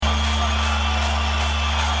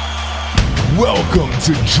Welcome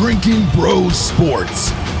to Drinking Bros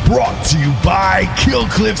Sports, brought to you by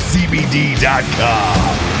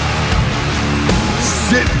KillcliffCBD.com.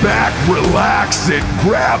 Sit back, relax, and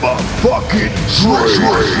grab a fucking drink.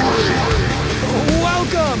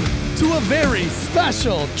 Welcome to a very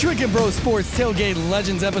special Drinking Bros Sports Tailgate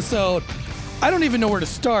Legends episode. I don't even know where to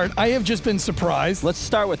start. I have just been surprised. Let's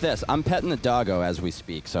start with this. I'm petting the doggo as we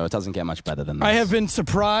speak, so it doesn't get much better than this. I have been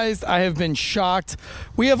surprised. I have been shocked.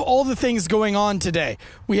 We have all the things going on today.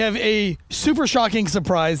 We have a super shocking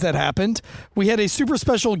surprise that happened. We had a super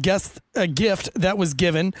special gift that was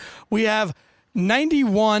given. We have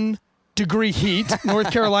 91-degree heat,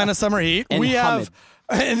 North Carolina summer heat. And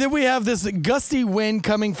then we have this gusty wind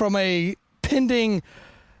coming from a pending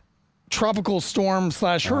tropical storm /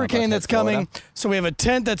 hurricane that's coming. So we have a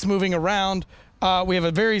tent that's moving around. We have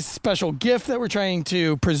a very special gift that we're trying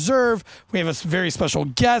to preserve. We have a very special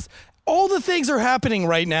guest. All the things are happening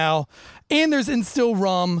right now. And there's Instill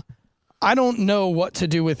rum. I don't know what to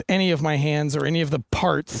do with any of my hands or any of the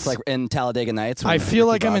parts. It's like in Talladega Nights. I feel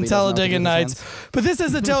like I'm in Talladega Nights. But this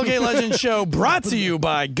is the Tailgate Legends Show brought to you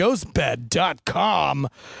by GhostBed.com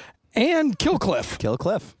and Killcliff.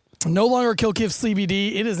 Killcliff. No longer Killcliff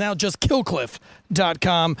CBD. It is now just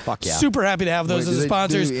Killcliff.com. Fuck yeah. Super happy to have those as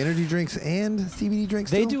sponsors. They do energy drinks and CBD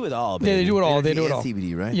drinks? They do it all, baby. Yeah, they do it all. Energy they do it and all.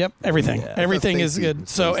 CBD, right? Yep, everything. Yeah. Everything That's is tasty. good.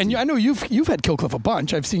 So, Tasty. and I know you've had Killcliff a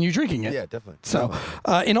bunch. I've seen you drinking it. Yeah, definitely. So,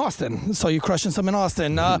 in Austin. Saw you crushing some in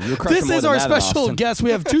Austin. You're crushing This more is than our that in special Austin. guest.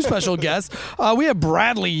 We have two special guests. We have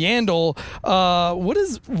Bradley Yandel.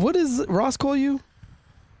 What does Ross call you?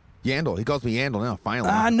 Yandel. He calls me Yandel now,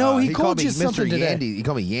 finally. No, he called called me you Mr. something today. Yandy. He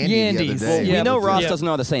called me Yandy Yandies. the other day. Well, We Yeah, know but- Ross yeah. doesn't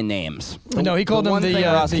know how to say names. No, he called the him one the thing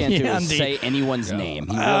Ross can't do Yandy. is say anyone's name.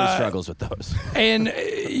 He really struggles with those. And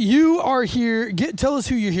you are here. Tell us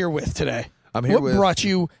who you're here with today. I'm here what with- brought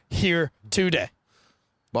you here today?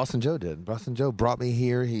 Boston Joe did. Boston Joe brought me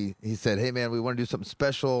here. He said, hey, man, we want to do something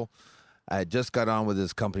special. I had just got on with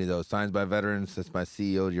this company, though, Signs by Veterans. That's my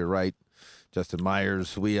CEO to your right, Justin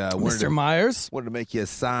Myers. We Mr. Myers. wanted to make you a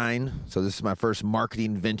sign. So this is my first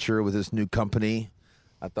marketing venture with this new company.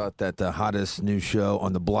 I thought that the hottest new show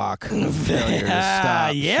on the block, Failure to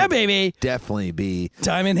Stop, Yeah, baby. definitely be.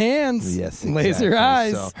 Time in hands. Yes, Laser exactly.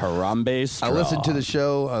 eyes. So- Harambe straw. I listened to the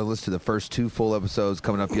show. I listened to the first two full episodes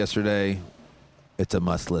coming up yesterday. It's a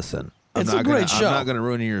must listen. It's a great show. I'm not going to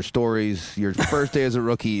ruin your stories. Your first day as a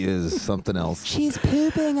rookie is something else. She's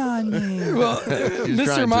pooping on me. Well, trying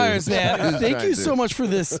Mr. to. Myers, man, She's thank trying you to. so much for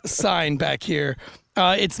this sign back here.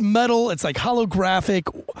 It's metal. It's like holographic.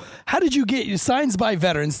 How did you get your Signs by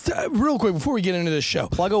Veterans? Real quick before we get into this show,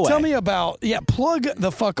 Plug away. Tell me about plug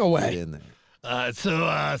the fuck Get away. in there. So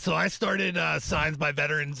I started Signs by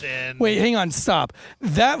Veterans and Wait, hang on, stop.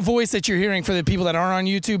 That voice that you're hearing for the people that aren't on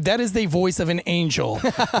YouTube, that is the voice of an angel.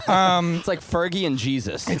 It's like Fergie and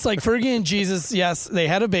Jesus. It's like Fergie and Jesus. Yes, they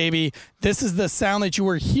had a baby. This is the sound that you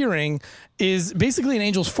were hearing is basically an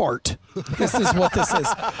angel's fart. This is what this is.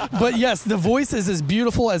 But yes, the voice is as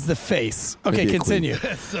beautiful as the face. Okay, Maybe a continue.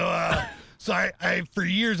 so I for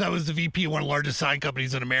years I was the VP of one of the largest sign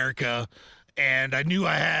companies in America, and I knew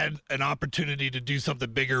I had an opportunity to do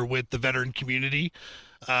something bigger with the veteran community.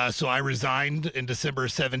 So I resigned in December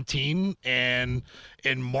of 17, and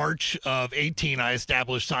in March of 18, I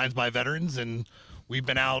established Signs by Veterans, and we've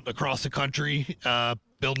been out across the country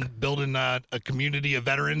building a community of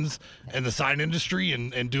veterans in the sign industry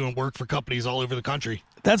and doing work for companies all over the country.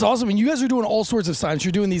 That's awesome. And you guys are doing all sorts of signs.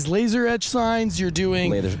 You're doing these laser etch signs. You're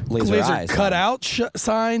doing Laser eye cutout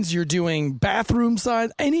signs. You're doing bathroom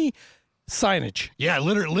signs. Any signage. Yeah,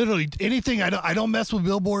 literally anything. I don't mess with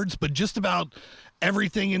billboards, but just about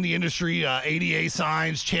everything in the industry, ADA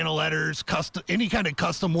signs, channel letters, custom, any kind of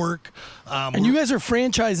custom work. And you guys are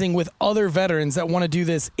franchising with other veterans that want to do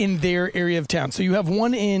this in their area of town. So you have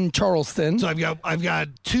one in Charleston. So I've got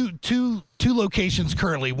two locations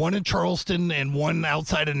currently, one in Charleston and one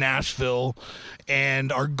outside of Nashville.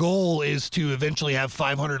 And our goal is to eventually have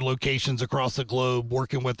 500 locations across the globe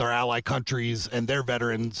working with our ally countries and their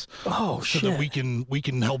veterans. Oh, so shit. that we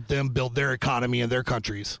can help them build their economy in their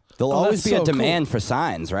countries. There'll Oh, always that's be so a demand for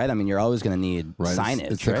signs, right? I mean, you're always going to need Right.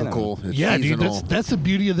 signage. It's right? cyclical. It's Yeah, dude, seasonal. that's the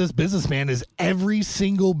beauty of this business, man, is every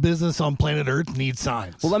single business on planet Earth needs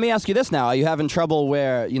signs. Well, let me ask you this now. Are you having trouble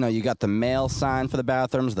where, you got the male sign for the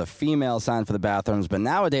bathrooms, the female sign sign for the bathrooms, but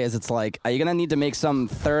nowadays it's like, are you gonna need to make some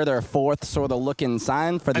third or fourth sort of looking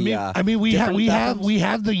sign for the? We have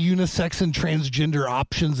bathrooms? the unisex and transgender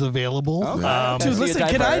options available. Okay. Dude, listen,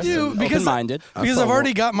 can I do because open-minded? I've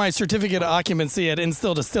already got my certificate of occupancy at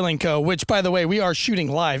Instill Distilling Co., which, by the way, we are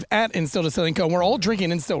shooting live at Instill Distilling Co. We're all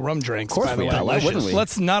drinking Instill rum drinks. Of course by the we way. are. Why wouldn't we?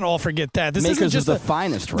 Let's not all forget that. This isn't Makers just of the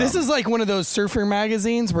finest rum. This is like one of those surfer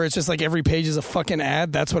magazines where it's just like every page is a fucking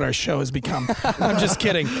ad. That's what our show has become. I'm just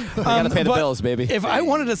kidding. You gotta pay the but bills, baby. If I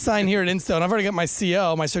wanted to sign here at Instill, and I've already got my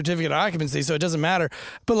CO, my certificate of occupancy, so it doesn't matter.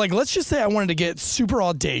 But like, let's just say I wanted to get super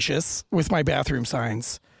audacious with my bathroom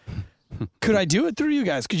signs. Could I do it through you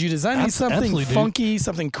guys? Could you design me something funky,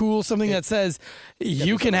 something cool, something that says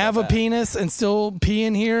you can have a penis and still pee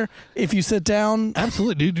in here if you sit down?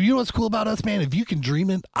 Absolutely, dude. You know what's cool about us, man? If you can dream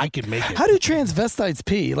it, I can make it. How do transvestites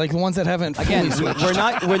pee? Like the ones that haven't Again, fully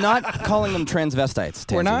switched? we're not calling them transvestites.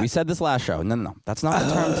 Tansy. We're not? We said this last show. No. That's not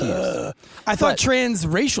the term to use. I thought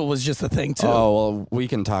transracial was just a thing too. Oh, well, we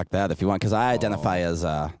can talk that if you want, because I identify as,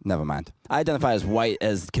 never mind. I identify as white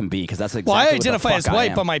as can be, because that's exactly Well, I what the identify fuck as I white,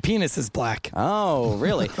 am. but my penis is black. Oh,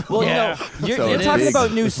 really? Well, Yeah. you're So it's talking big.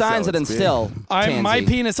 about new So signs it's that instill. My Tansy.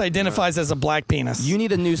 penis identifies as a black penis. You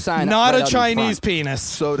need a new sign. not right a out in Chinese front. penis.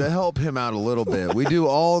 So to help him out a little bit, we do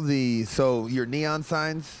so your neon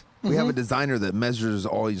signs. We have a designer that measures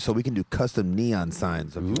all, so we can do custom neon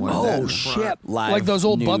signs. If you want that in front. Live Like those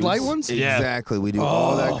old Bud news. Light ones? Yeah. Exactly. We do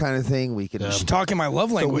all that kind of thing. We can. She's talking my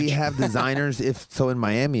love So language. we have designers. In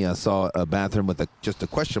Miami, I saw a bathroom with just a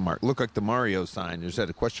question mark. Looked like the Mario sign. Just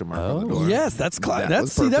had a question mark on the door. Yes, that's That that's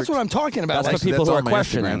was that's perfect. what I'm talking about. That's Like, for people that's who are on my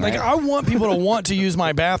questioning. Instagram. like right? I want people to want to use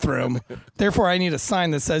my bathroom. Therefore, I need a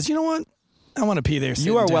sign that says, you know what? I want to pee there.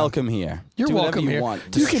 You are sitting down. welcome here. You're Do whatever welcome you here. Want.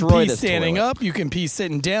 You can Destroy pee this standing toilet. up. You can pee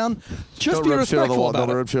sitting down. Just Don't be rub shit on the respectful wall. about Don't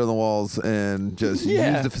it. rub shit on the walls, and just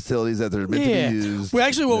Yeah. use the facilities that they're meant Yeah. to be used. Well,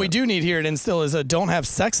 actually, what we do need here at Instill is a "Don't have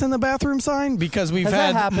sex in the bathroom" sign, because we've Has that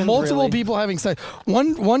had happened, multiple really? people having sex.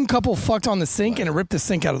 One couple fucked on the sink and it ripped the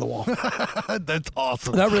sink out of the wall. That's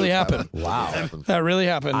awesome. That really happened. Wow. That really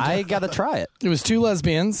happened. I gotta try it. It was two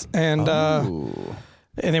lesbians,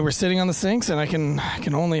 and they were sitting on the sinks, and I can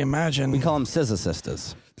only imagine. We call them scissor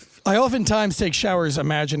sisters. I oftentimes take showers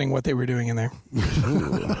imagining what they were doing in there.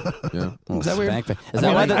 Yeah. Is that weird? Spank face. Is I that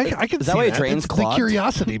mean, why the, I can is see that why it that. drains It's the clogged?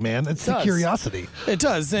 curiosity, man. It's the does. curiosity. It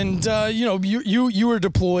does, and you were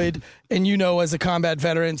deployed, and as a combat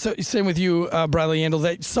veteran. So same with you, Bradley Yandel.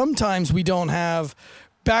 That sometimes we don't have.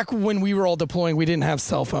 Back when we were all deploying, we didn't have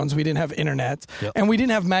cell phones, we didn't have internet, and we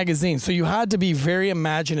didn't have magazines. So you had to be very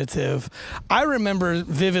imaginative. I remember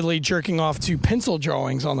vividly jerking off to pencil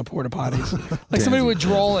drawings on the porta potties. Like somebody would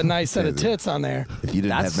draw a nice set of tits on there. If you didn't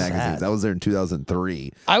That's have magazines, sad. I was there in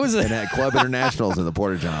 2003. I was and at Club Internationals in the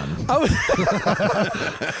Porta John.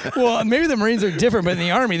 Well, maybe the Marines are different, but in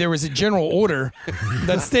the Army there was a general order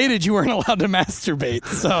that stated you weren't allowed to masturbate.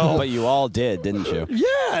 So But you all did, didn't you?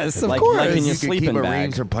 yes, of Like- course. like in your You could keep sleeping a bag.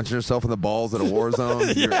 Marines from punching yourself in the balls at a war zone.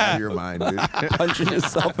 You're out of your mind, dude. Punching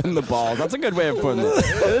yourself in the balls. That's a good way of putting it.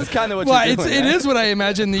 It is kind of what Well, you're doing. it right? is what I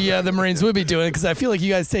imagine the Marines would be doing, because I feel like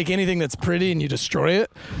you guys take anything that's pretty and you destroy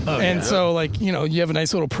it, so you have a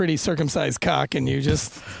nice little pretty circumcised cock and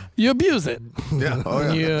you abuse it. Yeah. Oh,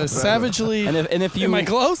 yeah. You savagely. And if you am I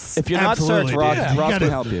close? If you're not Absolutely, searched, Ross, dude. You Ross gotta can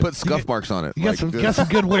help you. Put scuff marks on it. You got some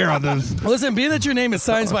good wear on those. Listen, being that your name is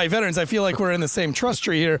Signs by Veterans, I feel like we're in the same trust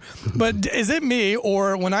tree here. But is it me,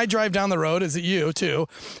 or when I drive down the road, is it you too?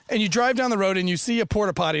 And you drive down the road and you see a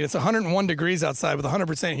porta potty and it's 101 degrees outside with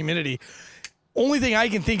 100% humidity. Only thing I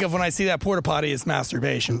can think of when I see that porta potty is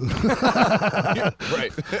masturbation.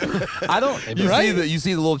 Right. I don't. You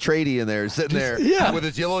see the little tradie in there sitting there Yeah. with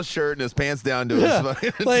his yellow shirt and his pants down to his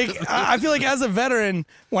fucking. Like, I feel like as a veteran,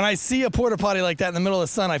 when I see a porta potty like that in the middle of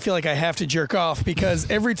the sun, I feel like I have to jerk off, because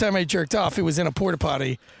every time I jerked off, it was in a porta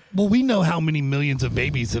potty. Well, we know how many millions of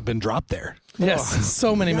babies have been dropped there. Yes,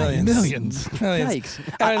 so many millions. Millions. Millions. Yikes.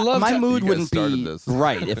 And I love my to- mood You guys wouldn't started be this.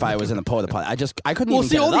 right if I was in a porta potty. I couldn't Well, even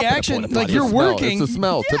see, get all it the up in a action, porta like potty. you're Smell. working. It's the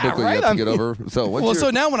smell. Yeah, Typically, right? you have to get over. So what's Well, your, so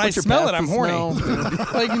now when I what's your smell it, path I'm to horny. smell?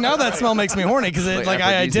 Like now that smell makes me horny, because Like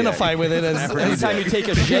I aphrodisiac. identify with it as Anytime you take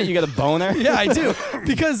a shit, you get a boner. yeah, I do.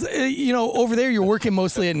 Because, over there you're working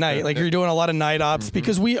mostly at night. Like you're doing a lot of night ops,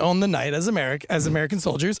 because we own the night as American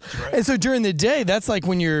soldiers. And so during the day, that's like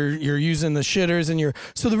when you're using the shitters and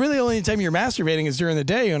so the really only time you're masturbating is during the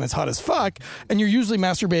day when it's hot as fuck, and you're usually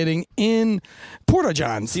masturbating in porta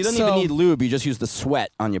johns. So you don't even need lube. You just use the sweat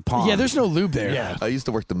on your palm. Yeah, there's no lube there. Yeah. I used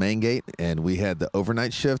to work the main gate, and we had the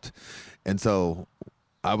overnight shift, and so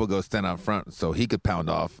I would go stand out front so he could pound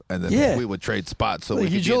off, and then Yeah. we would trade spots so Like, we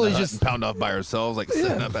could you be in the just- hut and pound off by ourselves, like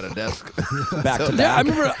sitting up at a desk. Back to Yeah,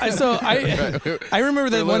 back. I remember. I remember We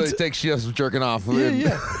that literally once. take shifts of jerking off.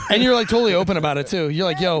 Yeah. And you're like totally open about it too. You're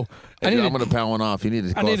like, yo, I'm going to pound one off. You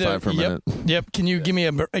need to I go need to. outside for a minute. Yep. Can you give me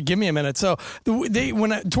a minute? So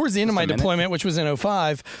towards the end of my a minute? deployment, which was in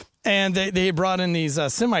 2005, and they had brought in these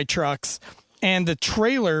semi trucks, and the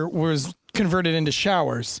trailer was converted into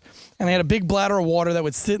showers, and they had a big bladder of water that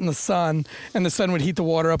would sit in the sun, and the sun would heat the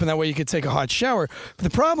water up, and that way you could take a hot shower. But the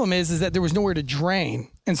problem is that there was nowhere to drain,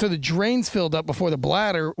 and so the drains filled up before the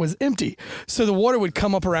bladder was empty, so the water would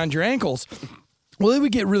come up around your ankles. Well, it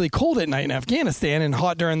would get really cold at night in Afghanistan and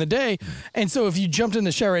hot during the day. And so if you jumped in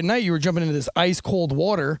the shower at night, you were jumping into this ice cold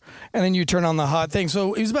water, and then you turn on the hot thing.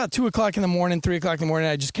 So it was about 2 o'clock in the morning, 3 o'clock in the morning.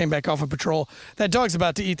 I just came back off of patrol. That dog's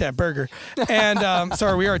about to eat that burger. And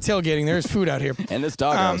sorry, we are tailgating. There's food out here. And this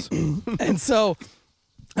dog goes. And so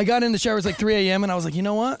I got in the shower. It was like 3 a.m. and I was like, you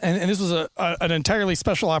know what? And this was an entirely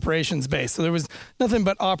special operations base. So there was nothing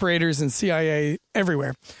but operators and CIA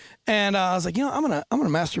everywhere. And I was like, you know, I'm gonna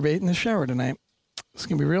masturbate in the shower tonight. It's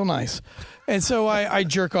going to be real nice. And so I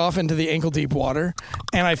jerk off into the ankle deep water,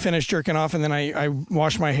 and I finish jerking off, and then I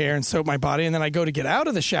wash my hair and soap my body, and then I go to get out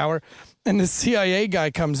of the shower, and the CIA guy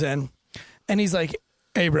comes in, and he's like,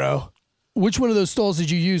 hey, bro, which one of those stalls did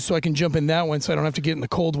you use so I can jump in that one so I don't have to get in the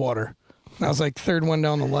cold water? And I was like, third one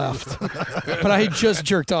down the left. But I had just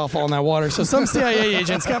jerked off all in that water. So some CIA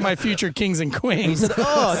agents got my future kings and queens.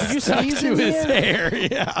 Oh, did you stuck sneeze to in his there? hair.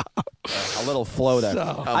 Yeah. A little flow there.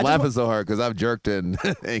 So- I'm laughing so hard because I've jerked in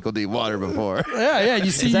ankle deep water before. Yeah. You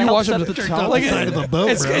see, that you help watch set them. the tone? Like, Side of the boat,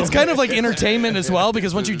 it's bro. kind of like entertainment as well,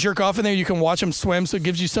 because once you jerk off in there, you can watch them swim. So it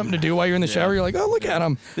gives you something to do while you're in the shower. You're like, oh, look at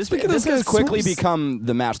him. This look at has guy quickly swims. become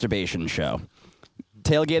the masturbation show.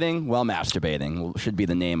 Tailgating, well, masturbating should be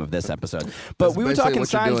the name of this episode. But That's we were basically talking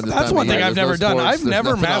what you're doing signs. this That's time one of thing year. I've There's never no done. sports, I've there's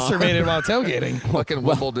never nothing on. masturbated while tailgating. Fucking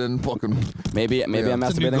Wimbledon, fucking. Maybe I'm It's a new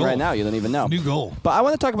masturbating goal. right now. You don't even know. New goal. But I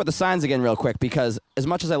want to talk about the signs again real quick, because as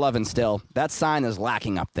much as I love Instill, that sign is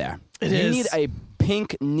lacking up there. It you is. need a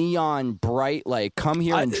pink neon bright, like, come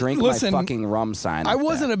here and drink listen, my fucking rum sign. I up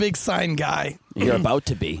wasn't there. a big sign guy. You're about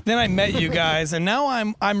to be. Then I met you guys, and now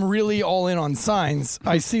I'm really all in on signs.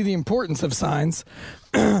 I see the importance of signs.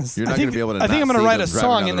 You're not going to be able to. I think I'm going to write a driving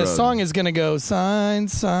song, down and the the road. song is going to go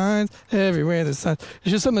signs everywhere. There's signs.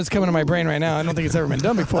 It's just something that's coming to my brain right now. I don't think it's ever been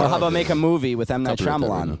done before. Or how about make a movie with M. Night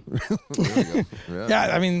Copyright Shyamalan? Yeah,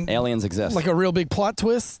 I mean, Aliens exist. like a real big plot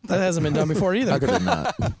twist that hasn't been done before How could either. it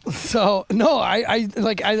not? So no, I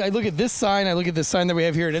look at this sign. I look at this sign that we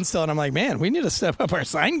have here at Instill, and I'm like, man, we need to step up our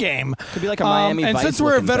sign game. Could be like a Miami And Vice since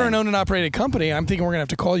we're a looking veteran thing. owned and operated company, I'm thinking we're gonna have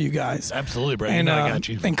to call you guys Absolutely, Brad. and I got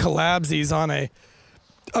you. and collabs these on a.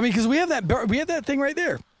 I mean, because we have that thing right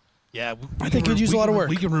there. Yeah, I think it'd use a lot of work.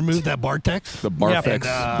 We can remove that Bartex. The Barfex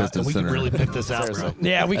Yeah. and Business we can Center. really pick this out, bro. Seriously.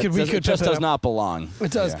 Yeah, we could. It just does not belong.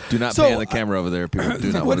 It does. Yeah. Do not So, pan the camera over there. People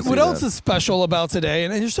do not want to see What else that. is special about today?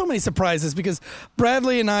 And there's so many surprises because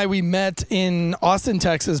Bradley and I, we met in Austin,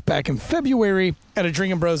 Texas back in February at a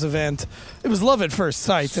Drinking Bros event. It was love at first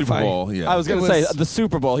sight. Super Bowl, yeah. I was going It to say was- the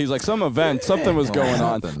Super Bowl. He's like, some event, something was going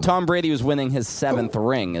on. Something. Tom Brady was winning his 7th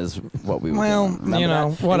ring, is what we were Well, doing. Remember you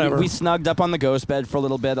know, that? whatever. And we snugged up on the ghost bed for a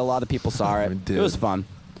little bit. A lot of people saw it. We did. It was fun.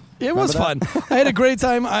 It was fun. Remember I had a great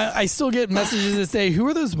time. I still get messages that say, who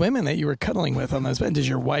are those women that you were cuddling with on those beds? Does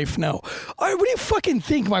your wife know? What do you fucking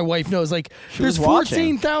think my wife knows? Like, there's was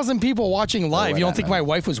watching. 14,000 people watching live. You don't think my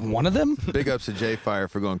wife was one of them? Big ups to Jay Fire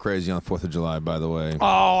for going crazy on 4th of July, by the way. Oh,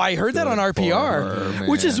 I heard that on Good for RPR, her,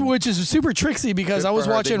 which man. is super tricksy because Good I was for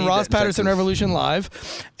her. They watching need Ross that in Patterson Texas. Revolution live,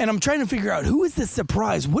 and I'm trying to figure out who is this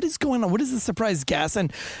surprise? What is going on? What is this surprise guest?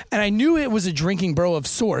 And I knew it was a drinking bro of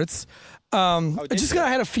sorts. I just kind of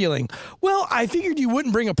had a feeling. Well, I figured you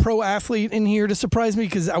wouldn't bring a pro athlete in here to surprise me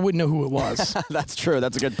because I wouldn't know who it was. That's true.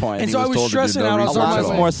 That's a good point. And so I was told to do stressing no out. I was, on my Alanis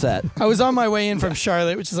way, Morissette. I was on my way in from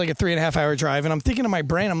Charlotte, which is like a 3.5 hour drive, and I'm thinking in my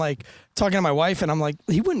brain, I'm like talking to my wife, and I'm like,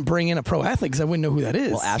 he wouldn't bring in a pro athlete because I wouldn't know who that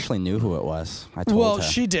is. Well, Ashley knew who it was. I told Well, her.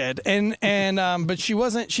 she did, and but she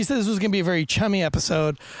wasn't. She said this was going to be a very chummy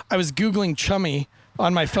episode. I was googling chummy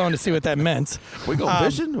on my phone to see what that meant. We going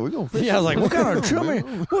fishing? We going fishing? Yeah, I was like, what kind of chummy?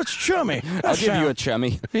 What's chummy? I'll give you a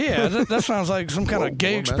chummy. Yeah, that sounds like some kind of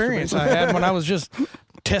gay More experience I had when I was just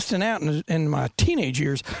testing out in my teenage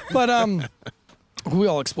years. But we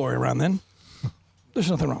all explore around then. There's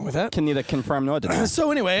nothing wrong with that. Can neither confirm nor deny.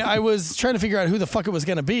 So anyway, I was trying to figure out who the fuck it was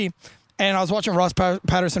going to be, and I was watching Ross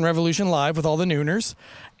Patterson Revolution live with all the Nooners,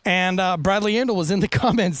 And Bradley Yandel was in the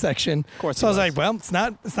comment section. Of course so I he was was. like, well,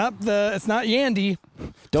 it's not Yandy.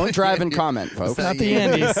 Don't drive and comment, folks. Not the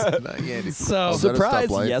Yandees. Not Yandy. So- Was that a Surprise!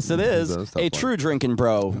 stoplight? Yes, it Was is. that A stoplight? true drinking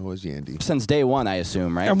bro It was Yandy. since day one, I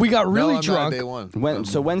assume, right? And we got really no, I'm drunk. Not day one.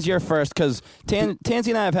 So when's your first? Because Tansy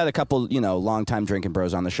and I have had a couple, long-time drinking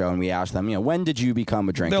bros on the show, and we asked them, when did you become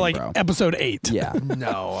a drinking They're like bro? episode 8. Yeah. No,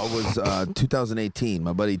 I was 2018.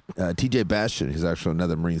 My buddy TJ Bastion, who's actually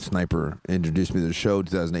another Marine sniper, introduced me to the show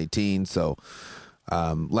 2018. So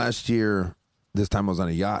last year, this time I was on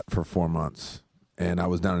a yacht for 4 months, and I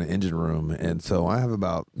was down in the engine room, and so I have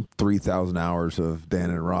about 3,000 hours of Dan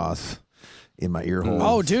and Ross in my ear holes.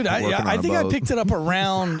 Oh, dude, I working on a think I boat. picked it up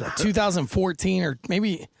around 2014 or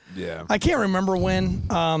maybe. Yeah. I can't remember when.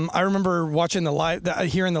 I remember watching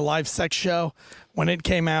hearing the live sex show when it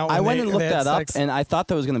came out. I when went they- and they looked had that up, sex. and I thought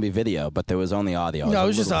there was going to be video, but there was only audio. No, it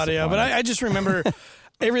was a just little audio. But disappointed. I just remember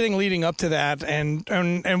everything leading up to that,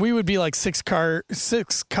 and we would be like six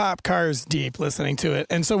cop cars deep listening to it.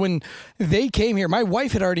 And so when they came here, my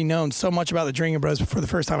wife had already known so much about the Drinking Bros before the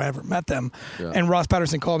first time I ever met them. Yeah. And Ross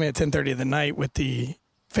Patterson called me at 10:30 of the night with the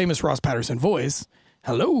famous Ross Patterson voice.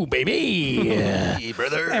 Hello, baby. Hey,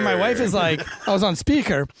 brother. And my wife is like, I was on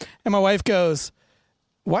speaker, and my wife goes,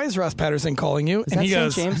 why is Ross Patterson calling you? Is And that he St.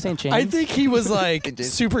 goes, James? St. James? I think he was like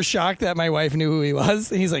James. super shocked that my wife knew who he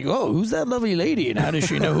was. And he's like, oh, who's that lovely lady? And how does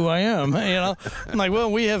she know who I am? I'm like,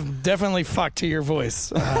 well, we have definitely fucked to your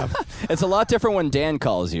voice. It's a lot different when Dan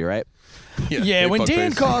calls you, right? Yeah, when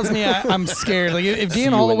Dan calls me, I'm scared. Like if See Dan you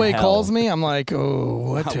in Holloway hell. calls me, I'm like, oh,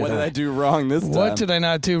 what did, What did I do wrong this time? What did I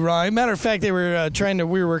not do wrong? Matter of fact, they were we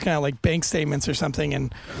were working out like bank statements or something,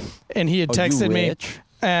 and he had Oh, you texted me. rich?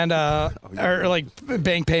 And or like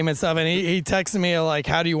bank payment stuff, and he texted me like,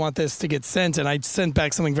 "How do you want this to get sent?" And I sent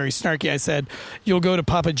back something very snarky. I said, "You'll go to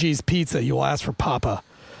Papa G's Pizza. You'll ask for Papa.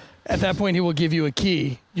 At that point, he will give you a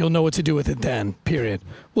key. You'll know what to do with it then. Period."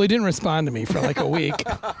 Well, he didn't respond to me for like a week,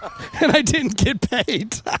 and I didn't get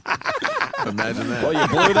paid. Imagine that. Well, you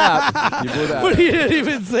blew that. You blew that. But he didn't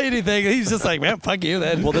even say anything. He's just like, "Man, fuck you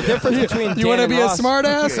then." Well, the difference between you Dan want to and be Ross, a smart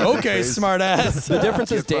ass? Okay, Okay, face. smart ass. The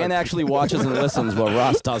difference is Dan actually watches and listens, while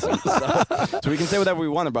Ross doesn't. So we can say whatever we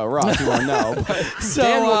want about Ross. You won't know. But So,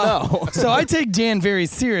 Dan will know. so I take Dan very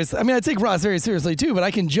serious. I mean, I take Ross very seriously too, but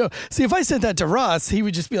I can joke. See, if I sent that to Ross, he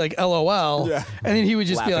would just be like, LOL. Yeah. And then he would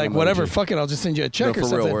just be Laughing like, whatever, emoji. fuck it, I'll just send you a No, check or for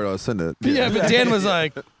something. real, where do I send it? Yeah, but Dan was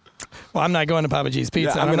like, well, I'm not going to Papa G's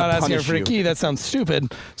Pizza. Yeah, I'm I'm not gonna asking her punish for a you. key. That sounds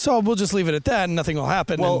stupid. So we'll just leave it at that and nothing will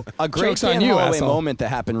happen. Well, and a great joke's on Dan you, Holloway asshole. moment that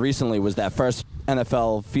happened recently was that first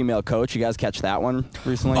NFL female coach. You guys catch that one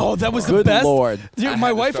recently? Oh, that was the Good best. Lord. Dude, I my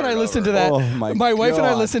had to wife and start I it listened to over. that. Oh, my wife and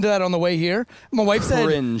I God. listened to that on the way here. My wife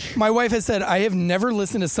Cringe. said, my wife has said, I have never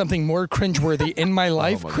listened to something more cringeworthy in my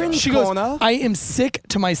life. my God. Cringe She goes, corner. I am sick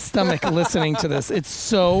to my stomach listening to this. It's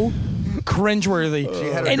so cringeworthy. She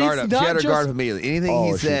had her And guard it's up. She not had her just- guard up immediately. Anything Oh,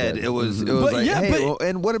 he she said, did. it was But like, yeah, hey, but- well,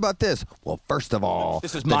 and what about this? Well, first of all,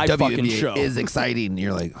 This is the my WNBA fucking show. is exciting. And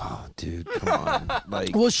you're like, oh, dude, come on.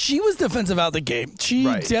 Like, Well, she was defensive out the game. She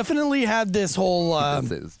Right. definitely had this whole.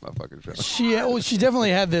 this is my fucking show. She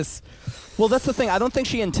definitely had this. Well, that's the thing. I don't think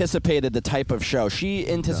she anticipated the type of show. She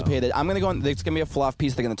anticipated, I'm going to go on, there's going to be a fluff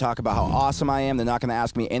piece. They're going to talk about how awesome I am. They're not going to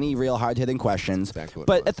ask me any real hard-hitting questions. Exactly what it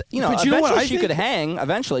But, was. But you know what eventually I she think? could hang.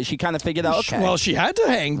 Eventually, she kind of figured out, okay. Well, she had to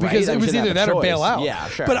hang because Right, it was she didn't either have that a or bail choice. out. Yeah,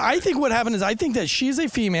 sure. But I think what happened is I think that she's a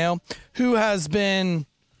female who has been,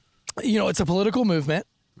 it's a political movement.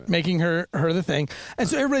 Making her the thing, and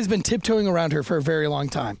so everybody's been tiptoeing around her for a very long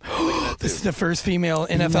time. This is the first female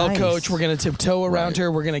NFL nice. coach. We're going to tiptoe around Right.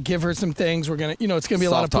 her. We're going to give her some things. We're going to, it's going to be a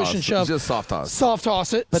lot of Soft push and toss. shove. Just soft toss. Soft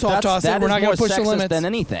toss it. But Soft toss it. that We're is not more going to push the sexist limits. than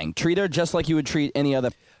anything. Treat her just like you would treat any other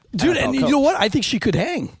Dude, NFL and you coach. know what? I think she could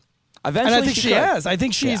hang. Eventually, And I think she could. has. I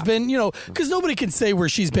think she's Yeah. been, because nobody can say where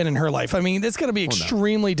she's been in her life. I mean, it's going to be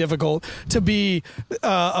extremely difficult to be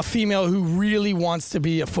a female who really wants to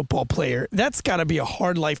be a football player. That's got to be a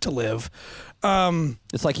hard life to live.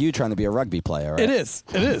 It's like you trying to be a rugby player, right? It is.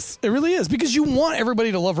 It is. It really is because you want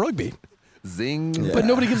everybody to love rugby, Zing. but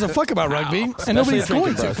nobody gives a fuck about rugby, and nobody's Especially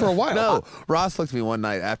going to drinking for a while. No, Ross looked at me one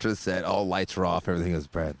night after the set. All lights were off. Everything was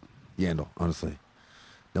Brad Yandel. Honestly,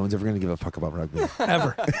 no one's ever going to give a fuck about rugby.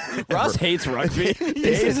 Ever. Ross hates rugby.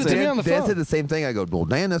 He says it to me on the Dan phone. said the same thing. I go, well,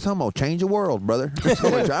 Dan, that's how I'm gonna change the world, brother. I'm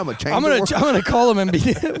gonna change I'm the gonna world. I'm gonna call him and be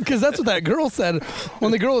because that's what that girl said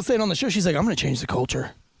when the girl was saying on the show. She's like, I'm gonna change the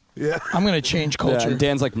culture. Yeah. I'm gonna change Yeah, culture. and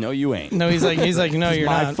Dan's like, no, you ain't. No, he's like, no, It's you're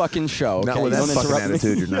my not. fucking show. Okay? Not with You that don't fucking interrupt me.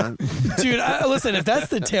 attitude, you're not. Dude, listen, if that's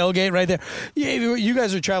the tailgate right there, yeah, you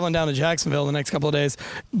guys are traveling down to Jacksonville the next couple of days,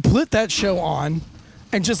 put that show on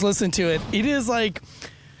and just listen to it. It is like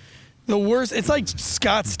The worst. It's like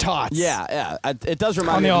Scott's Tots. Yeah. It does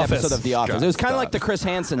remind On me The of an Office. episode of The Office. It was kind of like the Chris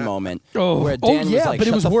Hansen moment where Oh, Dan yeah, was like, but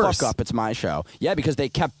it shut was the worse. fuck up, it's my show. Yeah, because they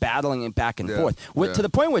kept battling it back and Yeah, forth. yeah. To the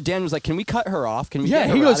point where Dan was like, can we cut her off? Can we Yeah, get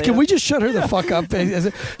her he goes, outta can here?" we just shut her the fuck up?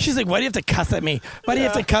 She's like, why do you have to cuss at me? Why do you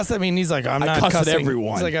have to cuss at me? And he's like, I'm I not cuss at cussing.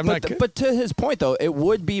 everyone. He's like, I'm but, not. but to his point, though, it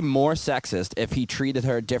would be more sexist if he treated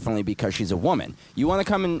her differently because she's a woman. You want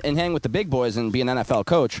to come and hang with the big boys and be an NFL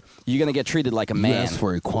coach, you're going to get treated like a You man. asked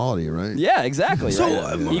for equality, right? Yeah, exactly. So,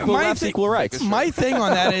 right. Equal my lefts, thing- equal rights. My thing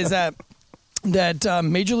on that is that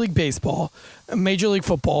Major League Baseball, Major League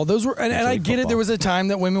Football, those were, and I get it. There was a time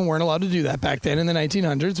that women weren't allowed to do that back then in the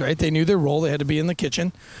 1900s, right? They knew their role; they had to be in the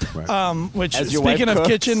kitchen. Right. Which, As your speaking wife of cooks.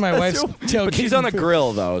 kitchen, my wife's But she's on a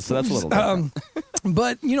grill, though, so that's a little different.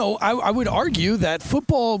 But I would argue that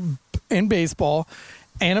football and baseball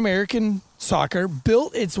and American soccer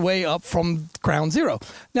built its way up from ground zero.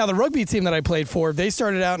 Now, the rugby team that I played for, they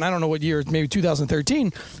started out, and I don't know what year, maybe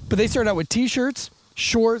 2013, but they started out with T-shirts,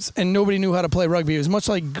 shorts, and nobody knew how to play rugby. It was much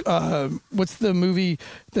like, what's the movie,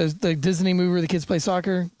 the Disney movie where the kids play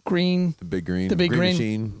soccer? Green. The Big Green. The Big Green.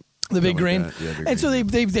 Machine. The Big Something Green. like that. Yeah, Big And so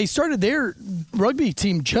Green. they started their rugby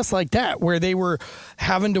team just like that, where they were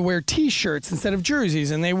having to wear T-shirts instead of jerseys,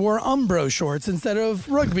 and they wore Umbro shorts instead of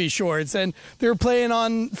rugby shorts, and they were playing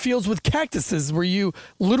on fields with cactuses where you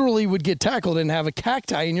literally would get tackled and have a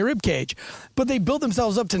cacti in your rib cage. But they built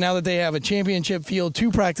themselves up to now that they have a championship field, 2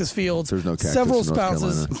 practice fields, There's no cactus several in North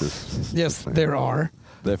spouses. Carolina. Just Yes, there are.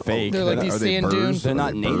 They're fake. They're like these Are they sand birds? dunes. They're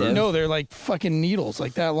not native. No, they're like fucking needles,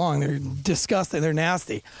 like that long. They're disgusting. They're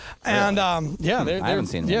nasty, and they're I haven't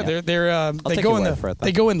seen them yeah, yet. they're they take go your in word for it, though.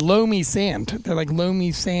 they go in loamy sand. They're like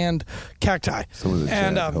loamy sand cacti, Someone in the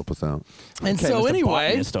and chat, help us out. and Okay, so Mr. anyway,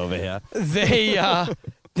 Botanist over here.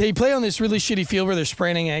 they play on this really shitty field where they're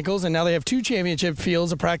spraining ankles, and now they have 2 championship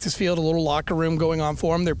fields, a practice field, a little locker room going on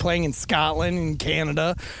for them. They're playing in Scotland and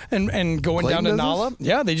Canada, and going Clayton down to does Nala. this?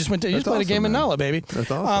 Yeah, they just went to That's played a awesome, game in man. Nala, baby. That's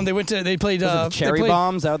awesome. They played Was it the cherry they played,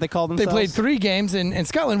 bombs? Is that what they called They themselves? played 3 games in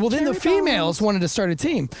Scotland. Well, then the females wanted to start a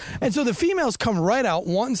team. And so the females come right out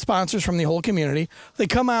wanting sponsors from the whole community. They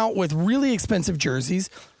come out with really expensive jerseys,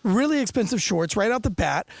 really expensive shorts right out the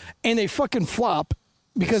bat, and they fucking flop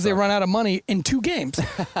because they run out of money in 2 games.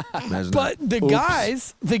 Imagine But that.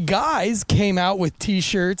 the guys came out with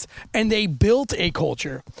T-shirts and they built a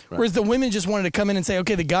culture. Whereas the women just wanted to come in and say,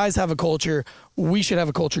 okay, the guys have a culture, we should have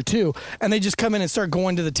a culture too. And they just come in and start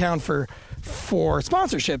going to the town for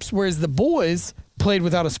sponsorships. Whereas the boys played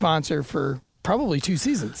without a sponsor for probably 2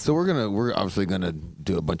 seasons. So we're obviously gonna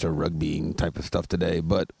do a bunch of rugby type of stuff today,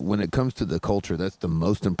 but when it comes to the culture, that's the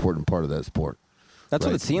most important part of that sport. That's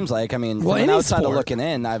what Right. it seems like. I mean, Well, from an any outsider sport. looking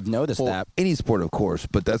in, I've noticed Well, that. any sport, of course,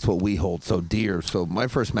 but that's what we hold so dear. So my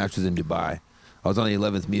first match was in Dubai. I was on the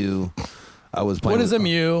 11th MEU. I was playing. What is a with-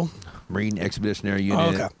 MEU? Marine Expeditionary Unit. Oh,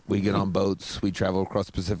 okay. We get on boats. We travel across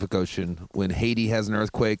the Pacific Ocean. When Haiti has an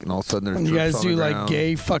earthquake, and all of a sudden there's And you troops guys on do the like ground.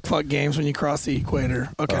 gay fuck games when you cross the equator.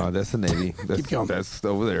 Okay. That's the Navy. That's, Keep going. that's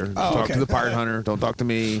over there. Oh, Talk okay. to the pirate hunter. Don't talk to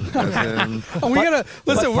me. That's him. Oh, we gotta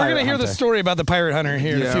listen. We're pirate gonna hear the hunter? story about the pirate hunter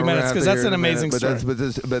here in a Yeah, few we're minutes gonna because have that's to an hear in a amazing minute,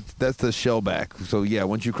 story. But that's the shellback. So yeah,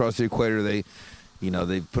 once you cross the equator, they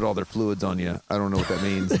put all their fluids on you. I don't know what that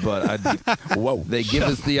means, but whoa, they give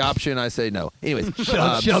us the option. I say no. Anyways,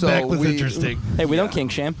 Shellback was we- interesting. Hey, we don't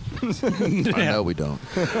kink shame. I know we don't.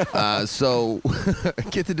 So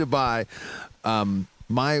get to Dubai.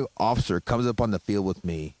 My officer comes up on the field with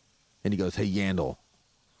me, and he goes, "Hey Yandel,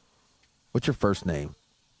 what's your first name?"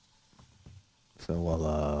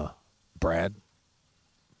 So Brad.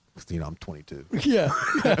 'Cause, I'm 22. Yeah.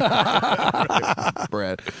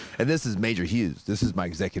 Brad. And this is Major Hughes. This is my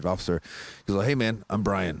executive officer. He goes, "Hey, man, I'm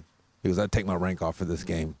Brian." He goes, "I'd take my rank off for this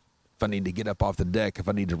game. If I need to get up off the deck, if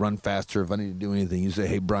I need to run faster, if I need to do anything, you say,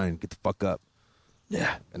 'Hey, Brian, get the fuck up.'"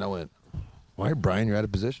 Yeah. And I went, "All right, Brian, you're out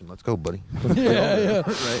of position. Let's go, buddy." Yeah.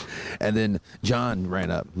 Right. And then John ran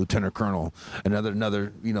up, Lieutenant Colonel.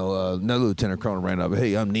 Another Lieutenant Colonel ran up.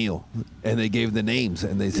 "Hey, I'm Neil." And they gave the names,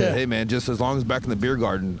 and they said, Yeah. "Hey, man, just as long as back in the beer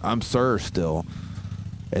garden, I'm sir still."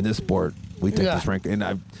 In this sport, we take Yeah. this rank,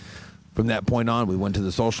 and from that point on, we went to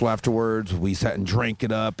the social afterwards. We sat and drank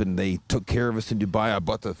it up, and they took care of us in Dubai. I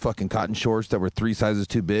bought the fucking cotton shorts that were 3 sizes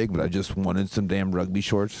too big, but I just wanted some damn rugby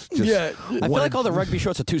shorts. Yeah. I feel like all the rugby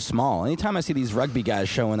shorts are too small. Anytime I see these rugby guys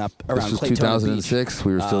showing up around This was Claytona 2006.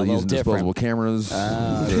 We were Beach, still a little using disposable cameras.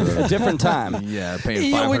 a different time. Yeah,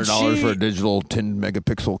 paying Yeah, when $500 she- for a digital 10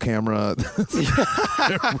 megapixel camera.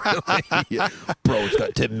 Really? Yeah. Bro, it's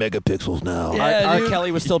got 10 megapixels now. Yeah, R. dude.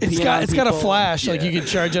 Kelly was still peeing on It's got a people. flash, like you can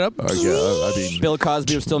charge it up. R. Yeah, I mean, Bill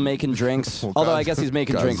Cosby was still making drinks. Although I guess he's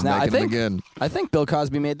making drinks now. I think Bill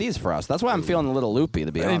Cosby made these for us. That's why I'm feeling a little loopy,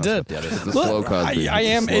 to be honest. He with did. you. it's the slow Cosby. I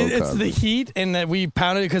am. Slow It's Cosby. the heat, and that we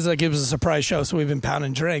pounded it because it was a surprise show, so we've been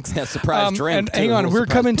pounding drinks. Yeah, surprise drink, And too. hang on, Little we're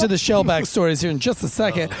surprise coming to the Shellback stories here in just a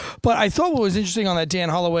second. But I thought what was interesting on that Dan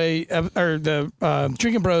Holloway or the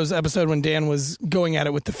Drinking Bros episode when Dan was going at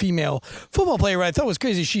it with the female football player, I thought was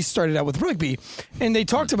crazy. She started out with rugby, and they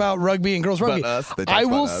talked about rugby and girls rugby. I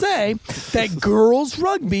will say that girls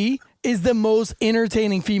rugby is the most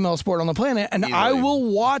entertaining female sport on the planet, and I will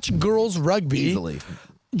watch girls rugby Easily.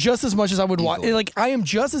 just as much as I would watch. Like, I am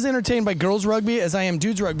just as entertained by girls rugby as I am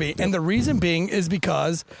dudes rugby, and the reason being is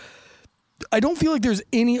because I don't feel like there's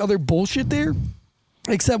any other bullshit there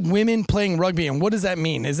except women playing rugby. And what does that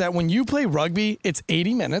mean? Is that when you play rugby, it's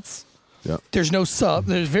 80 minutes. Yeah. There's no sub.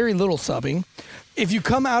 There's very little subbing. If you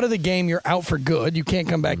come out of the game, you're out for good. You can't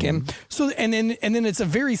come back in. So and then it's a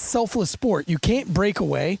very selfless sport. You can't break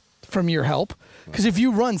away from your help because if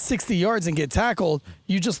you run 60 yards and get tackled,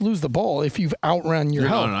 you just lose the ball. If you've outrun your You're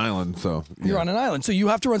help, on an island, so you're on an island. So you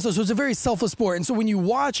have to run. So it's a very selfless sport. And so when you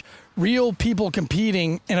watch real people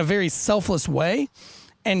competing in a very selfless way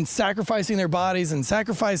and sacrificing their bodies and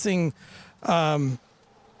sacrificing.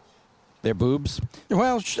 Their boobs.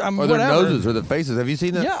 Well, or their whatever. noses or the faces. Have you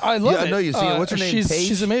seen that? Yeah, I love it. I know you've seen it. What's her name? She's, Paige?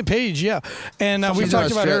 She's a Paige, yeah. And we've She's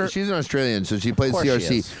talked about her. She's an Australian, so she plays Of course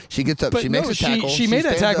she CRC. is. She gets up. But She makes no, a tackle. she made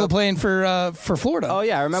that stands tackle up. playing for Florida. Oh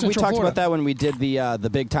yeah, I remember we Central talked Florida. about that when we did the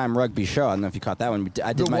big time rugby show. I don't know if you caught that one.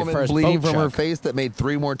 I did The my woman first bleeding boat from her check. face that made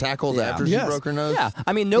 3 more tackles Yeah. after she Yes. broke her nose. Yeah,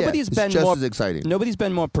 I mean nobody's it's been just more as exciting. Nobody's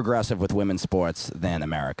been more progressive with women's sports than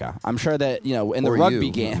America. I'm sure that in the Or rugby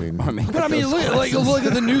you, game. I mean. or maybe But I mean, those look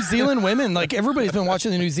at the New Zealand women. Like, everybody's been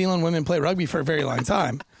watching the New Zealand women play rugby for a very long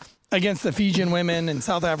time against the Fijian women and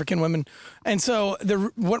South African women. And so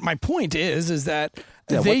what my point is that what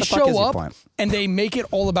they the fuck is show your up point? and they make it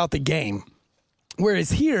all about the game. Whereas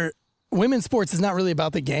here, women's sports is not really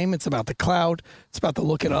about the game. It's about the cloud. It's about the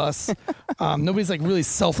look at us. Nobody's like really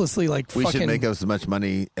selflessly like We fucking. should make as much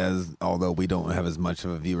money although we don't have as much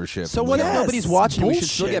of a viewership. So what if Yes, nobody's watching? We should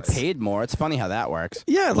still get bullshit. paid more. It's funny how that works.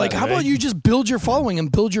 Yeah, like how about you just build your following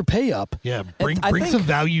and build your pay up? Yeah, bring I think- some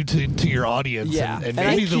value to your audience, Yeah, and and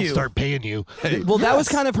maybe thank they'll you. start paying you. Well, that was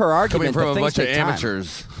kind of her argument. Coming from that a things bunch of take time.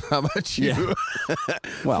 amateurs, how much you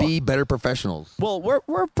Well, be better professionals? well, we're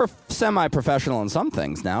semi-professional in some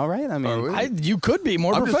things now, right? I mean, Are we? You could be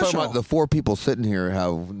more I'm just talking professional. about the 4 people sitting here.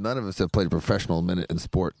 How none of us have played a professional minute in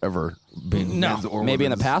sport ever, being No. men's or maybe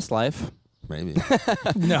in a women's. past life. Maybe.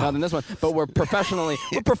 Not in this one, but we're professionally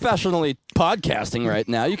podcasting right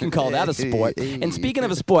now. You can call that a sport. And speaking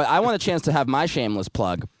of a sport, I want a chance to have my shameless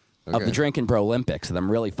plug of Okay. the Drinking Bro Olympics that I'm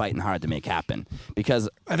really fighting hard to make happen because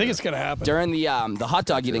I think it's gonna happen. during the hot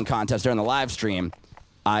dog eating contest during the live stream,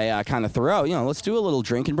 I kind of threw out, let's do a little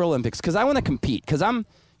Drinking Bro Olympics because I want to compete because I'm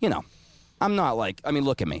not like, I mean,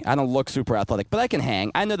 look at me. I don't look super athletic, but I can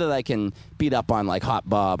hang. I know that I can beat up on like Hot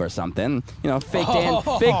Bob or something. Fake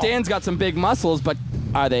Dan's got some big muscles, but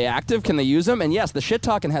are they active? Can they use them? And yes, the shit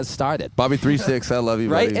talking has started. Bobby 3-6, I love you,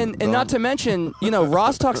 Right, buddy. and not to mention,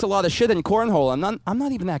 Ross talks a lot of shit in cornhole. I'm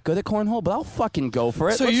not even that good at cornhole, but I'll fucking go for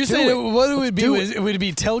it. So Let's you do say it. what it would be do was it would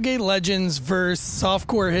be Tailgate Legends versus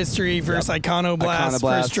Softcore History versus Iconoblast Iconoblast.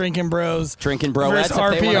 versus Drinking Bros. Drinking Broettes, versus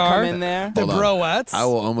if they wanna RPR. come in there. The Hold on. Broettes. I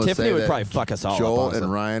will almost Tiffany say would that probably fuck us all up, Joel honestly.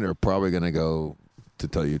 and Ryan are probably going to go to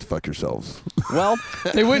tell you to fuck yourselves. Well,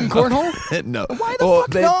 They wouldn't cornhole. No. Why the fuck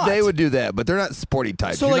they, not? They would do that, but they're not sporty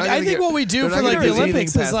types. So You're like not I gonna think get- what we do they're for not like gonna the get anything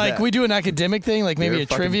Olympics is past like that. we do an academic thing, like maybe They're a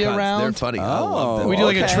fucking trivia cunts. They're round. funny. I love them. We do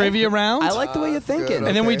like a okay. trivia round. I like the way you're thinking. good.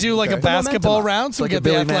 And then we do like a Okay. basketball Momentum. round, so we Like get a the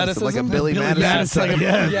Billy Madison, athleticism. like a Billy Madison. Yeah, it's like a,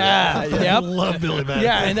 yeah, I yep. love Billy Madison.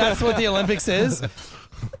 Yeah, and that's what the Olympics is.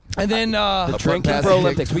 And then the Drinking pass Bro and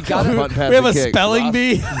Olympics. kick. We got it. Punt, pass, we have a and kick. spelling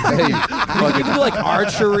bee. Hey, We can do like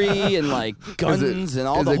archery and like guns and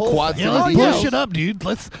all is the it whole quad thing. Yeah, let's Oh, push yeah. it up, dude.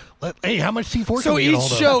 Hey, how much C4 So can we get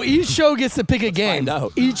each hold of? each show gets to pick a game. find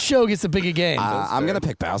out. Each show gets to pick a game. I'm gonna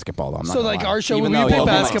pick basketball though. I'm not So, gonna like, lie. our show, Even we though pick he'll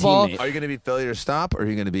be my basketball. teammate. Are you going to be failure to stop, or are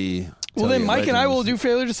you going to be? Well, then Tailgate Mike and I will Legends? do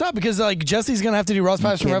failure to stop because like Jesse's gonna have to do Ross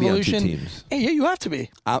Passion can't be on two Revolution. teams. Hey, yeah, you have to be.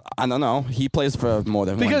 I don't know. He plays for more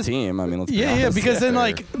than Because- one team. I mean, let's be Yeah, honest. because then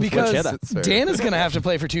like because Switch it up. Dan is gonna have to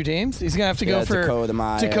play for 2 teams. He's gonna have to go Yeah, for Dakota,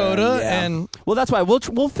 Meyer, Dakota yeah. and Well, that's why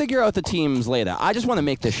we'll figure out the teams later. I just want to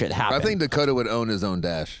make this shit happen. I think Dakota would own his own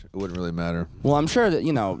dash. It wouldn't really matter. Well, I'm sure that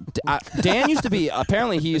Dan used to be.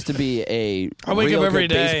 Apparently, he used to be a I wake real up every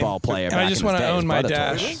good day, baseball player. and I back just in his wanna day. own His my brother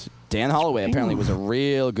told dash. us. Dan Holloway apparently was a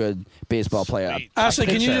real good baseball player. Ashley,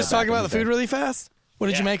 can you pitcher just talk back in about the his day. food really fast? What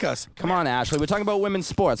did you make us? Come on, Ashley. We're talking about women's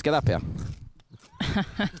sports. Get up here.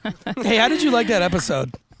 Hey, how did you like that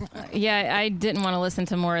episode? Yeah, I didn't want to listen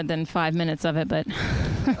to more than 5 minutes of it, but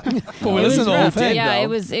But we listened to the whole rough. thing. Yeah, it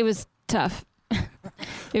was tough.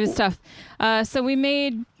 It was tough. So we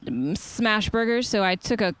made smash burgers. So I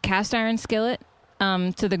took a cast iron skillet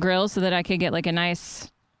to the grill so that I could get like a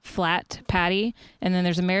nice flat patty, and then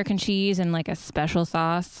there's American cheese and like a special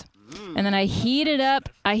sauce. And then I heated up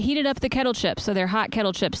the kettle chips, so they're hot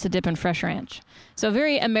kettle chips to dip in fresh ranch. So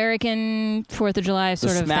very American 4th of July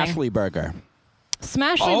sort of thing. Smashly burger.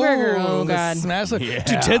 Smashly burger. Oh the God. Smashly.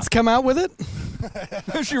 Do tits come out with it?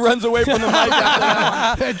 She runs away from the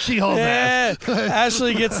mic. And she holds ass. Yeah.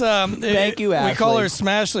 Ashley gets Thank you, We call her Ashley.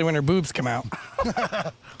 Smashly when her boobs come out.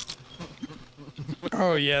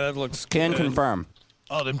 Oh yeah, that looks Can good. confirm.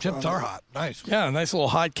 Oh, them chips are hot. Nice. Yeah, nice little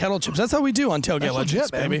hot kettle chips. That's how we do on Tailgate That's Legends,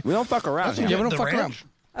 legit, man. baby. We don't fuck around. Yeah, we don't The fuck around.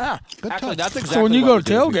 ranch. Good Actually, touch. that's exactly So when you what go we to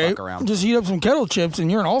do is we fuck tailgate, around. just heat up some kettle chips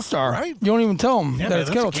and you're an all-star. Right. You don't even tell them Yeah, that man, it's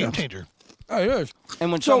that's kettle a game chips. changer. Oh, it is.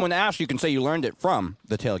 And when someone asks, you can say you learned it from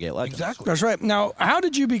the Tailgate Legends. Exactly. That's right. Now, how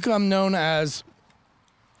did you become known as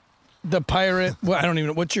the pirate? Well, I don't even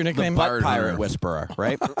know. What's your The nickname? butt pirate whisperer,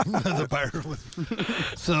 right? The pirate was.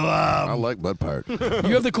 So, I like Bud Pirate. You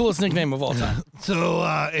have the coolest nickname of all time.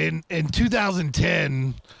 in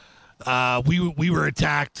 2010, we were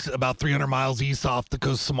attacked about 300 miles east off the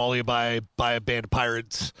coast of Somalia by a band of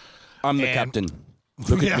pirates. I'm the And- captain.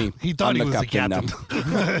 Look yeah, at me. he thought I'm he was the now.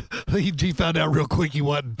 captain. he found out real quick he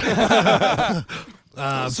wasn't.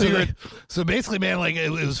 So basically, man, like it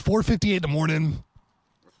was 4:58 in the morning,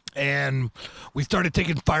 and we started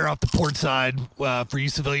taking fire off the port side. For you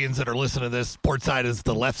civilians that are listening to this, port side is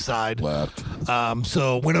the left side. Left.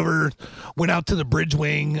 So went out to the bridge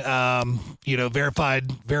wing.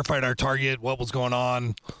 Verified our target, what was going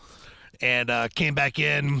on, and came back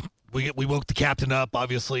in. We woke the captain up,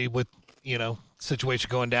 obviously, with situation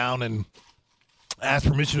going down, and asked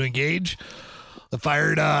permission to engage.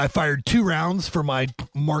 I fired 2 rounds for my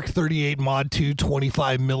Mark 38 Mod 2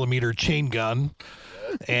 25 millimeter chain gun.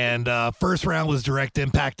 And first round was direct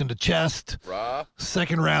impact into chest.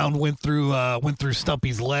 Second round went through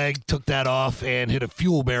Stumpy's leg, took that off, and hit a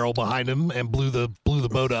fuel barrel behind him and blew the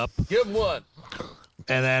boat up. Give him one.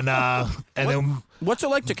 And then What's it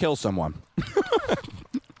like to kill someone?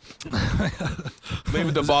 Leave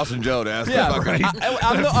it to Boston Joe to ask Yeah, that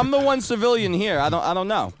fucking- I'm the one civilian here. I don't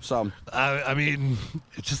know. So I mean,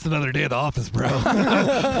 it's just another day at the office, bro. you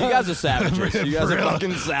guys are savages. You guys For are real.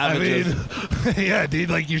 fucking savages. I mean, yeah, dude,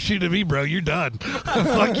 like you're shooting at me, bro. You're done.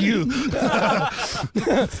 Fuck you.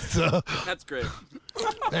 So That's great.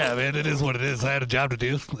 yeah, man, it is what it is. I had a job to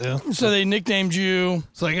do. Yeah. So they nicknamed you.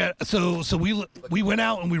 So we went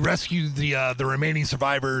out and we rescued the remaining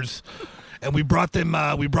survivors, and we brought them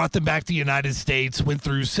back to the United States. Went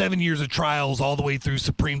through 7 years of trials all the way through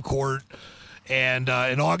Supreme Court, and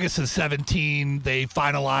in August of 2017 they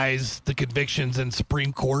finalized the convictions in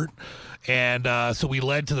Supreme Court, and so we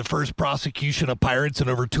led to the first prosecution of pirates in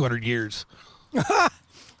over 200 years.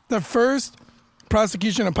 The first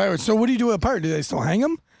prosecution of pirates. So what do you do with a pirate? Do they still hang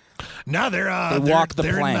them? No, they're walk the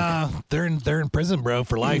they're plank. they're in prison, bro,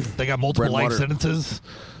 for life. They got multiple Bread and life water. sentences.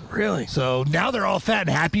 Really? So now they're all fat and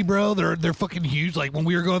happy, bro. They're fucking huge. Like when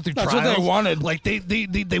we were going through That's what trials, they wanted. Like they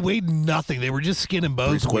weighed nothing. They were just skin and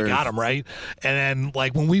bones. When we squares. got them right, and then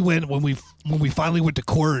like when we finally went to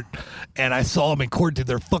court, and I saw them in court, dude,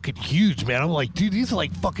 they're fucking huge, man. I'm like, dude, these are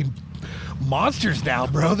like fucking monsters now,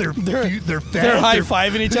 bro. They're fat. They're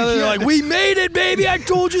high-fiving each other. They're Yeah. like, we made it, baby. I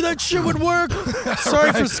told you that shit would work.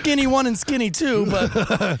 Sorry for Skinny 1 and Skinny 2,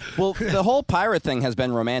 but Well, the whole pirate thing has been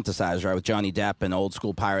romanticized, right, with Johnny Depp and old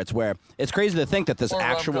school pirates, where it's crazy to think that this Or rum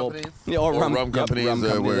actual companies. or Or rum, rum yep, companies, rum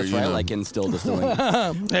companies, where, that's you right, know. like in still distilling.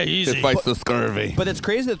 hey, easy. It fights the scurvy. But it's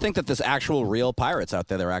crazy to think that this actual real pirates out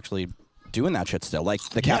there, they're actually doing that shit still, like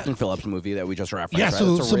the Captain Phillips movie that we just referenced. Yeah, right?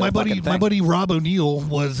 so It's a so real my fucking thing. buddy Rob O'Neill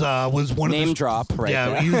was one of Name the drop right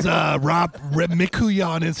yeah, there. he's Mikuya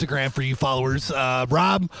on Instagram for you followers.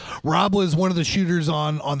 Rob was one of the shooters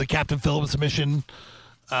on the Captain Phillips mission.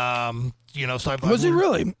 So Was he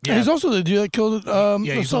really? Yeah. He's also the dude that killed he's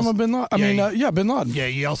Osama also- bin Laden. Bin Laden. Yeah,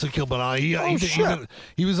 he also killed Bin Laden. shit.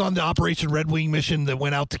 He was on the Operation Red Wing mission that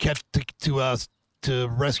went out to catch to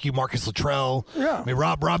rescue Marcus Luttrell. Yeah. I mean,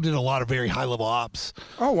 Rob did a lot of very high level ops.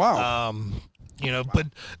 Oh, wow. But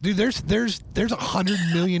dude, there's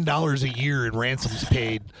 $100 million a year in ransoms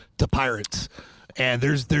paid to pirates, and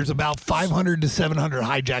there's about 500 to 700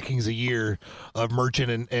 hijackings a year of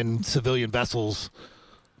merchant and civilian vessels.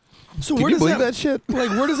 So Can where you does believe that shit? Like,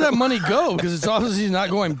 where does that money go? Because it's obviously not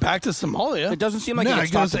going back to Somalia. It doesn't seem like No, it it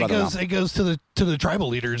gets goes, talked about enough. it goes to the tribal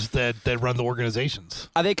leaders that run the organizations.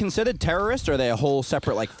 Are they considered terrorists, or are they a whole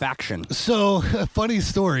separate like faction? So, funny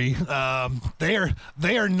story.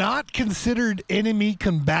 They are not considered enemy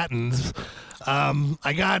combatants.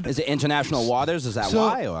 Is it international waters? Is that So,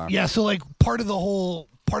 why? Or? yeah, so like part of the whole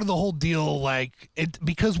deal, like it,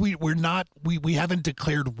 because we haven't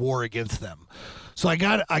declared war against them. So I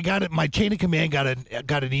got it. My chain of command got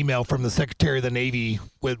an email from the Secretary of the Navy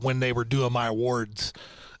when they were doing my awards,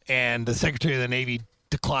 and the Secretary of the Navy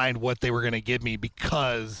declined what they were going to give me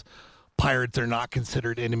because pirates are not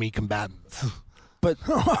considered enemy combatants. But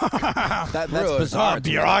that's bizarre. to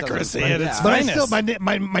me. That bureaucracy doesn't- at its yeah. But I finest. still,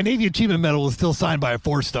 my Navy Achievement Medal is still signed by a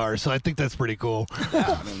 4-star, so I think that's pretty cool.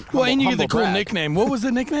 Well, and you get the humble cool brag. nickname. What was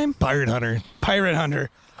the nickname? Pirate Hunter, Pirate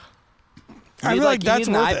Hunter. You I need, feel like you that's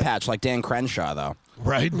need an eye worth it. patch like Dan Crenshaw, though.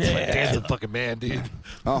 right? Like, Dan's a fucking man, dude.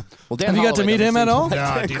 Oh, well, Dan Have you got to Holloway meet doesn't him seem at to all? like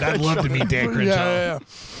Nah, Dan dude, I'd love to meet Dan Crenshaw.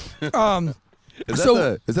 Yeah.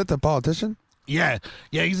 Is that the politician? Yeah,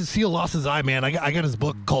 he's a SEAL, lost his eye, man. I got his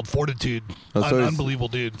book called Fortitude. Oh, so he's- Unbelievable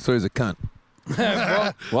dude. So he's a cunt.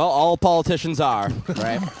 Well, all politicians are,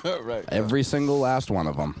 right? Right. Every single last one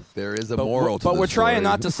of them. There is a But, moral to but this we're trying story.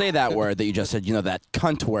 not to say that word that you just said, that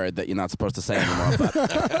cunt word that you're not supposed to say anymore.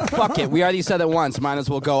 But fuck it. We already said it once. Might as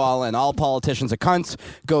well go all in. All politicians are cunts.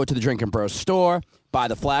 Go to the Drinking Bros store. Buy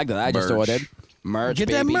the flag that I just Merch. ordered. Merch, Get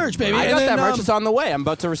baby. that merch, baby. I And got then, that merch. It's on the way. I'm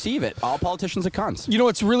about to receive it. All politicians are cunts. You know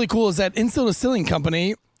what's really cool is that Instill Distilling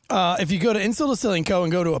Company, if you go to Instill Distilling Co.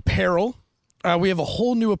 and go to apparel, we have a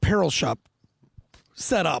whole new apparel shop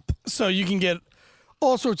set up. So you can get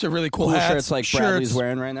all sorts of really cool Cool hats, shirts like Bradley's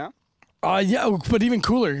wearing right now. Yeah, but even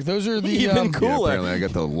cooler. Those are the Even Yeah, cooler. apparently I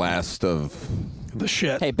got the last of. the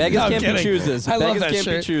shit. Hey, beggars No, I'm can't be kidding. choosers. I love Beggars that can't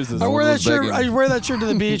be shirt. choosers. I wear that shirt. begging. I wear that shirt to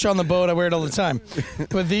the beach on the boat. I wear it all the time.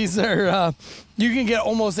 But these are you can get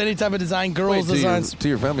almost any type of design. Girls Wait, designs. to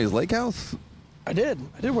your family's lake house? I did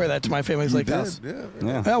wear that to my family's lake house. Yeah.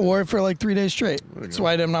 Yeah. I wore it for like 3 days straight. That's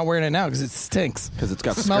why I'm not wearing it now because it stinks. Because it's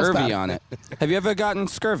got Smells scurvy bad. on it. Have you ever gotten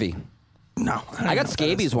scurvy? No, I got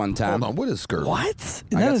scabies one time. Hold on, what is scurvy? What? Isn't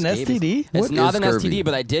I that got an scabies. STD? It's What not is an scurvy? STD,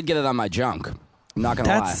 but I did get it on my junk. I'm not gonna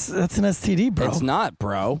That's lie. an STD, bro. It's not,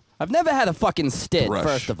 bro. I've never had a fucking stid, Thrush.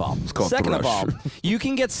 first of all. It's called Second of thrush. all, you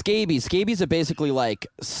can get scabies. Scabies are basically like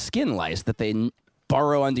skin lice that they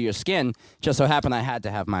burrow under your skin. Just so happened I had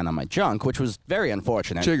to have mine on my junk, which was very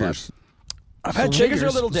unfortunate. Chiggers. I've had Chiggers are a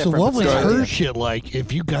chiggers. little So different. what but was still. her shit like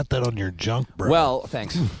if you got that on your junk, bro? Well,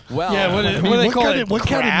 thanks. Well, Yeah, what I do mean, they what call kind it? of, what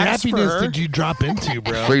kind of Crabs for nappiness her? did you drop into,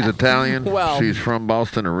 bro? She's Italian. Well- She's from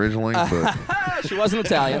Boston originally, but she wasn't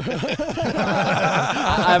Italian.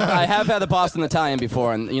 I have had a Boston Italian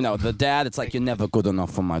before, and the dad, it's like, you're never good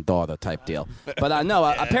enough for my daughter type deal. But no,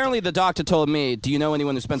 apparently the doctor told me, do you know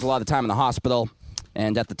anyone who spends a lot of time in the hospital?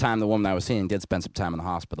 And at the time, the woman I was seeing did spend some time in the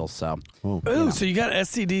hospital, so Ooh, so you got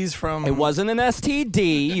STDs from? it wasn't an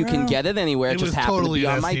STD. You can get it anywhere. It It just was happened totally to be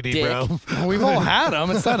an on my STD, dick. bro. We've all had them.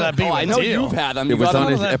 It's not that big Oh, of a I know deal. you've had them. it You was got on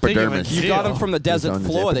them. his that big of a epidermis. deal. You got them from the It's desert on his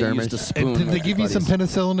floor that you epidermis. used to And spoon. did they give you some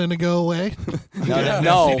buddies. penicillin and to go away? No,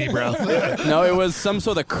 STD, bro. no, it was some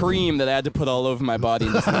sort of cream that I had to put all over my body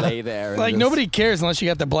and just lay there. and Like just- nobody cares unless you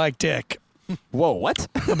got the black dick. Whoa, what?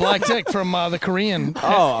 The black dick from the Korean.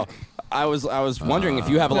 Oh, I was wondering if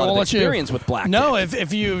you have a They lot won't of let you- experience with black. No, dick.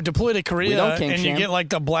 if you deploy to We Korea don't kink and you shame. get like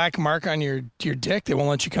the black mark on your dick, they won't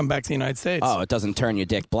let you come back to the United States. Oh, it doesn't turn your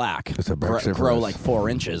dick black. It's a grow Brexit like 4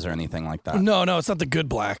 inches or anything like that. No, it's not the good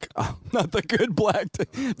black. Oh, not the good black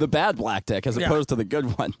dick, the bad black dick, as Yeah. opposed to the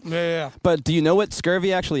good one. Yeah. But do you know what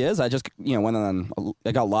scurvy actually is? I just went on.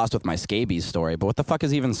 I got lost with my scabies story. But what the fuck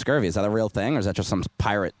is even scurvy? Is that a real thing, or is that just some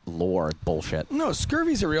pirate lore bullshit? No,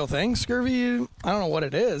 scurvy's a real thing. Scurvy, I don't know what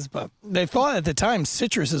it is, but they thought at the time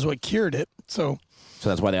citrus is what cured it. So, So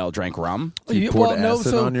that's why they all drank rum. You poured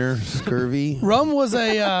acid on your scurvy. rum was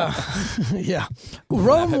a yeah.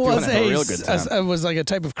 Rum If you was wanna have a real good time. was like a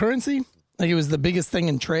type of currency. Like it was the biggest thing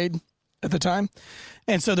in trade at the time,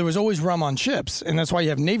 and so there was always rum on ships, and that's why you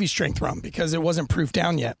have Navy strength rum because it wasn't proof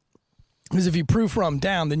down yet. Because if you proof rum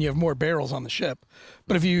down, then you have more barrels on the ship.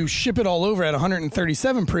 But if you ship it all over at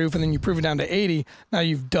 137 proof and then you proof it down to 80, now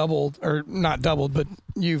you've doubled, or not doubled, but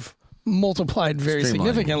you've multiplied very Streamlined.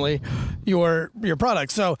 significantly your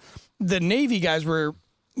product. So the Navy guys were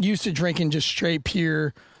used to drinking just straight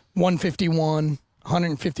pure 151,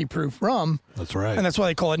 150 proof rum. That's right. And that's why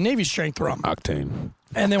they call it Navy strength rum. Octane.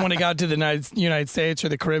 And then when it got to the United States or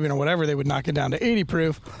the Caribbean or whatever, they would knock it down to 80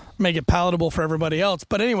 proof, make it palatable for everybody else.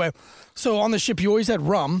 But anyway, so on the ship, you always had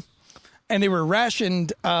rum, and they were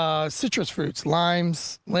rationed citrus fruits,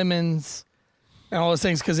 limes, lemons, and all those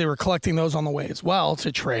things because they were collecting those on the way as well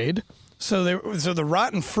to trade. So the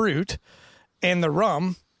rotten fruit and the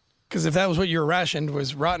rum, because if that was what you were rationed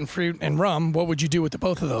was rotten fruit and rum, what would you do with the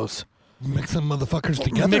both of those? Mix them motherfuckers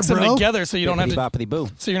together, Mix them bro. together so you don't have to. Boppity boo.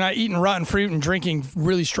 So you're not eating rotten fruit and drinking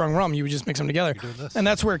really strong rum. You would just mix them together, and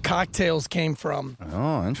that's where cocktails came from.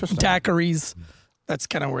 Oh, interesting. Daiquiris. That's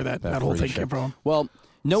kind of where that whole thing shit. came from. Well,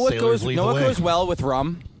 know what Sailors lead the way. goes well with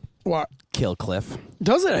rum? What Kill Cliff.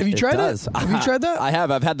 does it? Have you tried does. it? Have you tried that? I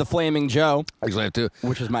have. I've had the Flaming Joe, Actually, I have to.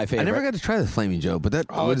 which is my favorite. I never got to try the Flaming Joe, but that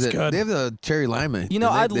Oh, what is it's it? good. They have the cherry limeade. You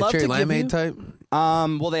know, I'd the love cherry to give limeade you- type.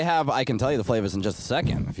 Well, they have. I can tell you the flavors in just a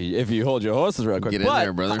second if you hold your horses real quick. Get in but,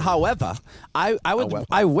 there, brother. However,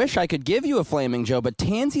 I wish I could give you a Flaming Joe, but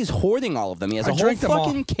Tansy's hoarding all of them. He has I a whole drank them all.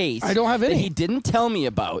 fucking case. I don't have that any. he didn't tell me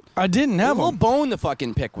about. I didn't have We'll them. bone the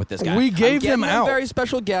fucking pick with this guy. We gave I'm them getting out. Very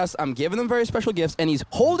special guests. I'm giving them very special gifts, and he's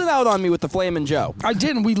holding out on me with the Flaming Joe. I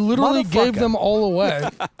didn't. We literally gave Motherfucker. them all away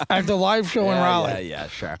at the live show in Raleigh. Yeah,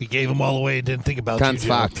 sure. He gave them all away and didn't think about Cunt's you,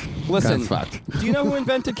 Joe. fucked. Listen, Cunt's fucked. do you know who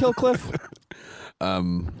invented Kill Cliff?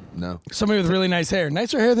 No. Somebody with really nice hair,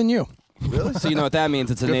 nicer hair than you. So you know what that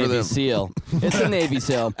means? It's a Good for Navy them. SEAL. It's a Navy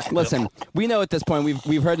SEAL. Listen, we know at this point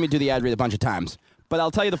we've heard me do the ad read a bunch of times, but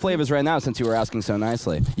I'll tell you the flavors right now since you were asking so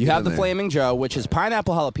nicely. You have in the there. Flaming Joe, which is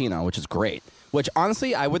pineapple jalapeno, which is great. Which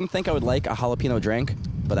honestly, I wouldn't think I would like a jalapeno drink,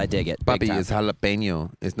 but I dig it. big Papi, time. it's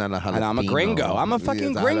jalapeno. It's not a jalapeno. And I'm a gringo. I'm a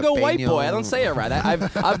fucking It's gringo white jalapeno. boy. I don't say it right.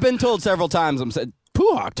 I've been told several times. I'm said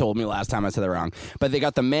Puhawk told me last time I said it wrong. But they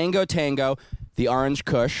got the Mango Tango, the Orange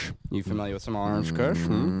Kush. You familiar with some Orange Kush?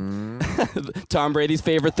 Tom Brady's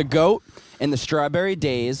favorite, the Goat, and the Strawberry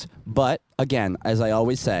Days. But again, as I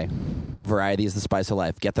always say, variety is the spice of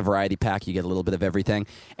life. Get the variety pack. You get a little bit of everything.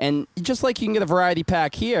 And just like you can get a variety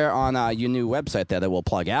pack here on your new website there that we'll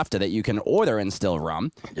plug after that, you can order and still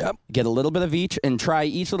rum. Yep. Get a little bit of each and try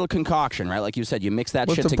each little concoction, right? Like you said, you mix that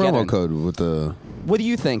What's shit the together. promo code with the What do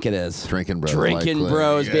you think it is? Drinking Bros? Drinking like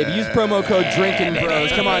Bros, baby. Use promo code Drinking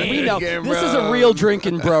Bros. Come on, we know. This is a real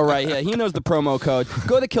Drinking Bro right here. He knows the promo code.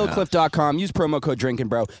 Go to killcliff.com. Use promo code Drinking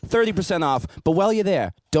Bro. 30% off. But while you're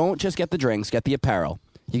there, don't just get the drinks. Get the apparel.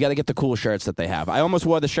 You got to get the cool shirts that they have. I almost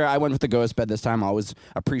wore the shirt. I went with the Ghost Bed this time. I always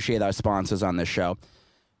appreciate our sponsors on this show.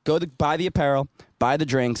 Go to buy the apparel, buy the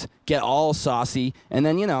drinks, get all saucy, and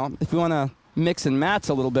then, you know, if you want to mix and match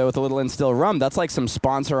a little bit with a little Instill rum, that's like some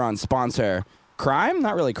sponsor on sponsor crime.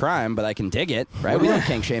 Not really crime, but I can dig it, right? We don't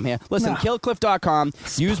kink shame here. Listen, killcliff.com.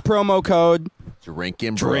 Use promo code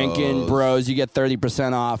Drinking Bros. Drinking Bros. You get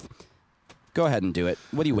 30% off. Go ahead and do it.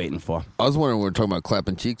 What are you waiting for? I was wondering, we're talking about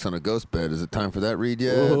clapping cheeks on a ghost bed. Is it time for that read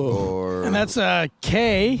yet? Or And that's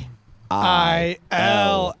KILLCLIFF.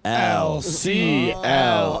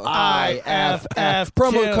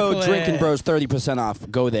 Promo code Drinking Bros, 30% off.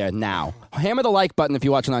 Go there now. Hammer the like button if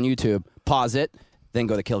you're watching on YouTube. Pause it. Then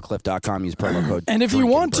go to killcliff.com. Use promo code. And if you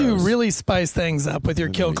Drinking want to Bros. really spice things up with your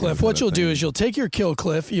Kill Cliff, what you'll do is you'll take your Kill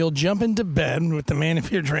Cliff, you'll jump into bed with the man of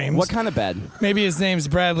your dreams. What kind of bed? Maybe his name's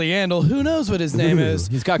Bradley Yandel. Who knows what his name is?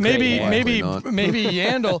 He's got great maybe hair. maybe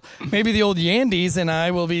Yandel. Maybe the old Yandies and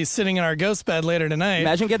I will be sitting in our ghost bed later tonight.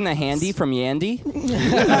 Imagine getting a handy from Yandy.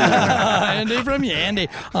 Yandy from Yandy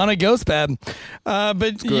on a ghost bed.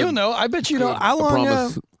 But you'll know. I bet you know how long.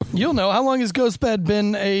 promise. You'll know how long has Ghost Bed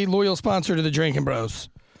been a loyal sponsor to the Drinking Bros?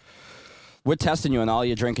 We're testing you on all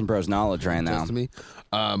your Drinking Bros knowledge right now. to me.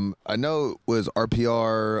 I know it was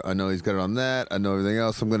RPR. I know he's got it on that. I know everything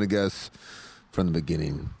else. I'm going to guess from the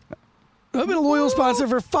beginning. I've been a loyal sponsor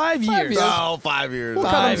for 5 years. Oh, 5 years. We'll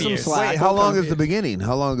cut him 5 some years. slack. Wait, how We'll long cut is the beginning?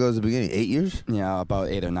 How long ago is the beginning? 8 years? Yeah, about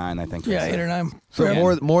 8 or 9, I think. Yeah, they 8 or said. 9. So Yeah.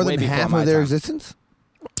 more Way than before half my of their time. existence?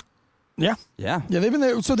 Yeah. Yeah. Yeah, they've been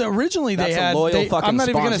there. So originally they That's a had. loyal fucking I'm not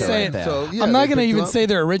even going to sponsor say right it. there. So, yeah, I'm not they going to picked you even up. say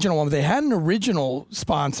their original one. They had an original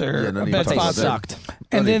sponsor, Yeah, a no need bed to They talk about sponsor, sucked.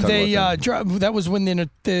 and No need then to talk they about that was when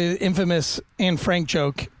the infamous Anne Frank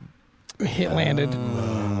joke hit landed.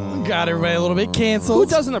 Got everybody a little bit canceled.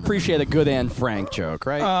 Who doesn't appreciate a good Anne Frank joke,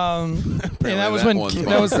 right? And that was that when one's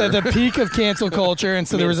that was at the peak of cancel culture, and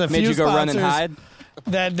so there was a Made few you go run and sponsors hide?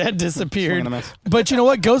 that disappeared. Swing and a miss. But you know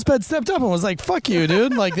what? Ghostbed stepped up and was like, "Fuck you,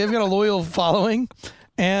 dude!" Like they've got a loyal following,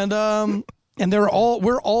 and we're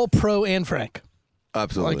all pro Anne Frank.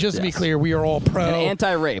 Absolutely. Like just to be Yes. clear, we are all pro And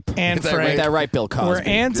anti-rape. Anne Frank. Anti-rape Bill Cosby. We're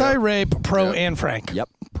anti-rape, pro Anne Frank. Yep.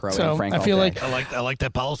 Pro So Anne Frank I all feel day. like I like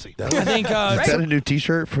that policy. I think Is that a new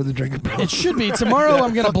T-shirt for the Drinking Bros? it should be tomorrow.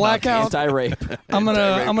 I'm gonna black out. Anti-rape. I'm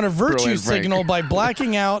gonna virtue Anne Frank. signal by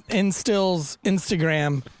blacking out Instill's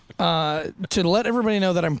Instagram to let everybody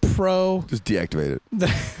know that I'm pro, Just deactivate it.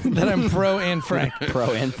 that I'm pro and Frank.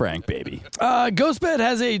 Pro and Frank, baby. GhostBed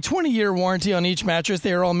has a 20-year warranty on each mattress.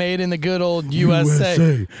 They are all made in the good old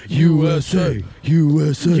USA. USA.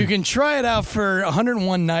 You can try it out for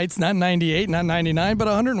 101 nights, not 98, not 99, but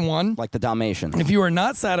 101. Like the Dalmatian. If you are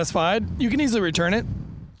not satisfied, you can easily return it.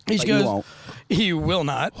 But you won't. You will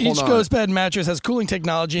not. Each on. GhostBed mattress has cooling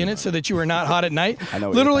technology in it so that you are not hot at night. I know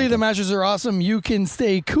what Literally, you're the thinking. mattresses are awesome. You can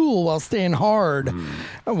stay cool while staying hard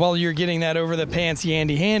while you're getting that over the pants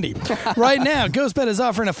yandy handy. Right now, GhostBed is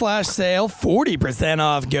offering a flash sale, 40%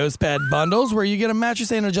 off GhostBed bundles, where you get a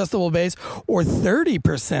mattress and adjustable base, or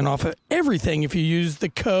 30% off of everything if you use the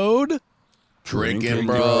code. Drinking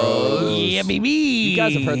Bros. Yeah, baby. You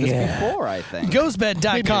guys have heard this before, I think.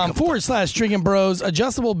 GhostBed.com/Drinking Bros.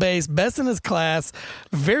 Adjustable base, best in its class,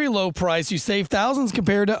 very low price. You save thousands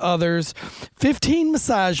compared to others. 15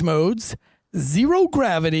 massage modes, 0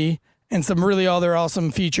 gravity, and some really other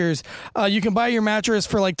awesome features. You can buy your mattress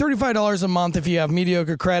for like $35 a month if you have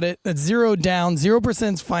mediocre credit. That's 0 down,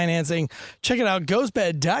 0% financing. Check it out,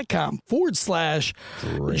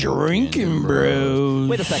 ghostbed.com/Drinking Bros.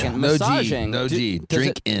 Wait a second. No G. Massaging. No G. Does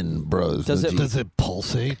Drink in, bros. does no it- G. Does it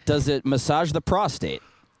pulsate? Does it massage the prostate?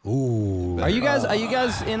 Ooh. Are you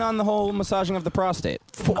guys in on the whole massaging of the prostate?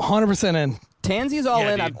 100% in. Tansy's all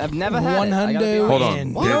Yeah, in. dude. I've never had it. I gotta be 100 honest. Hold on.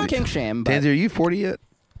 in. No Tansy- kink shame. But Tansy, are you 40 yet?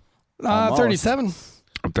 Almost. 37.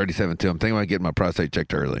 I'm 37 too. I'm thinking about getting my prostate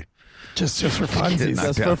checked early. Just for funsies.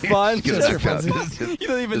 Just for fun. Just Just for for fun. you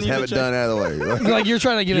don't even Just need have to it check. done out of the way. Like you're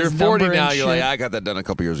trying to get You're his 40 number now. and You're like, shit. I got that done a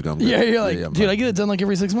couple years ago. I'm good. Yeah, you're like, I'm dude, I fine. get it done like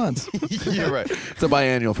every 6 months. You're right. It's a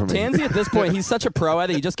biannual for me. Tansy at this point, he's such a pro at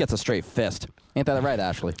it. He just gets a straight fist. Ain't that right,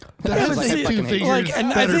 Ashley? That's Like, I two fucking hate fingers. you.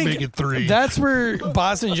 And I Better think make it 3. that's where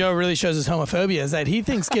Boston Joe really shows his homophobia, is that he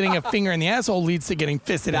thinks getting a finger in the asshole leads to getting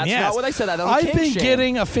fisted That's in the ass. not what I said. I don't I kink think shame.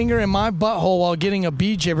 getting a finger in my butthole while getting a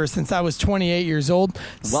bee jibber since I was 28 years old.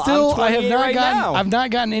 Well, Still, I'm I have 28 not right gotten. now. I've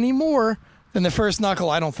not gotten any more than the first knuckle.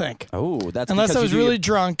 I don't think, Oh, that's unless because I was you do really your-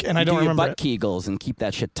 drunk and I you don't do your remember butt it. kegels and keep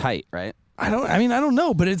that shit tight, right? I don't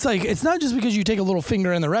know, but it's like it's not just because you take a little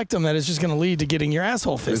finger in the rectum that it's just going to lead to getting your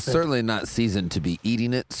asshole It's fisted. certainly not seasoned to be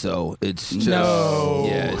eating it, so it's just No.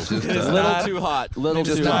 yeah, it's just It's It's a, a little not- too hot. Little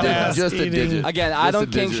just too a hot. digit. ass Just a eating. digit. Again, I Just a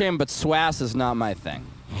don't kink digit. shame, but swass is not my thing.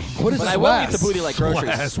 What is But I will eat the swass? booty like groceries.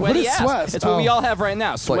 Swass. Sweaty What is ass. swass? It's what we Oh. all have right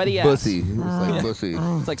now. It's like Sweaty ass. bussy. It's like bussy.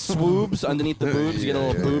 It's like swoobs underneath the boobs. You get a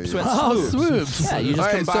little boob sweat. Oh, swoobs. swoobs. Yeah, you just All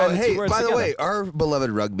right, combine so the two hey, words by the together. way, our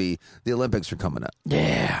beloved rugby, the Olympics are coming up.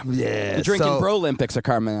 Yeah. Yeah, The Drinking so, Bro Olympics are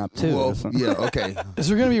coming up too. Well, So- yeah, okay. Is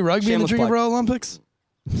there going to be rugby in the Shameless Drinking plug. Bro Olympics?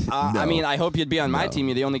 I No. mean, I hope you'd be on my No. team.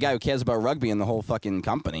 You're the only guy who cares about rugby in the whole fucking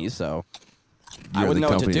company, so I You're wouldn't the know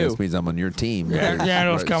what to company. do. This means I'm on your team. Yeah, I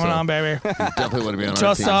know what's Right, going so on, baby. you definitely want to be on our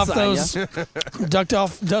Dust team. off Sign those, dust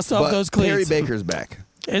off But those Perry cleats. Baker's back.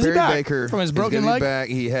 Is he Perry back Baker from his is broken gonna leg? be back.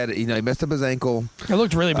 He had, he messed up his ankle. It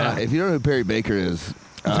looked really bad. If you don't know who Perry Baker is,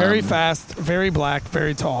 Very fast, very black,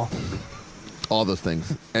 very tall. all those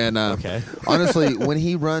things. And Okay. honestly, when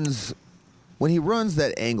he runs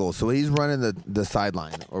that angle, so when he's running the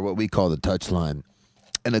sideline or what we call the touch line,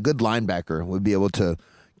 and a good linebacker would be able to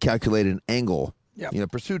calculate an angle,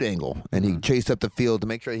 Yep. pursuit angle, and he chase up the field to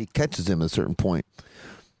make sure he catches him at a certain point.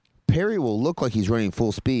 Perry will look like he's running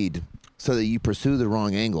full speed so that you pursue the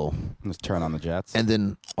wrong angle Let's turn on the Jets. and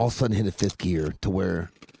then all of a sudden hit a fifth gear to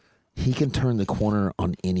where he can turn the corner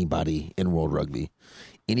on anybody in World Rugby.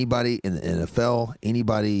 Anybody in the NFL,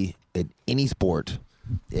 anybody in any sport,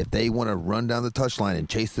 if they want to run down the touchline and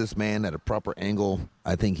chase this man at a proper angle,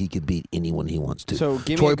 I think he could beat anyone he wants to. So give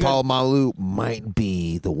me Troy a good- Polamalu might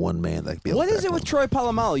be the one man that could be able What to is it tackle with him. Troy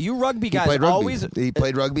Polamalu? You rugby He guys played rugby. always. He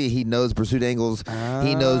played rugby. He knows pursuit angles.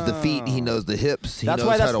 He knows the feet. He knows the hips. He That's knows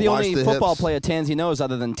why how that's to the watch only the football hips. player Tansy knows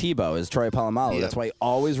other than Tebow is Troy Polamalu. Yeah. That's why he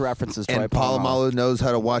always references Troy And Polamalu. Polamalu knows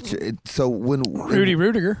how to watch it. So Rudy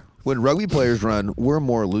Rudiger. when rugby players run, we're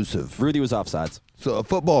more elusive. Rudy was offsides. So a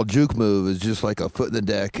football juke move is just like a foot in the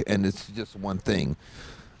deck, and it's just one thing.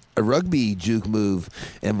 A rugby juke move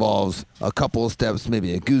involves a couple of steps,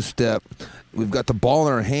 maybe a goose step. We've got the ball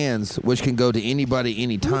in our hands, which can go to anybody,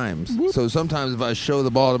 anytime. So sometimes if I show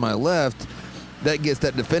the ball to my left, that gets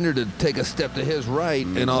that defender to take a step to his right,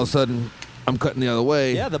 and all of a sudden I'm cutting the other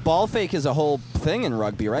way. Yeah, the ball fake is a whole thing in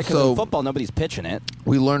rugby, right? Because So- in football, nobody's pitching it.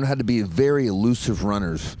 We learned how to be very elusive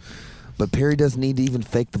runners. But Perry doesn't need to even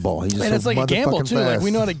fake the ball. He's just And so it's like a gamble, motherfucking too. Like, fast.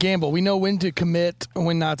 we know how to gamble. We know when to commit and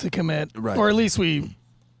when not to commit. Right. Or at least we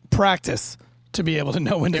practice to be able to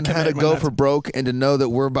know when to and commit. how to when go not for broke and to know that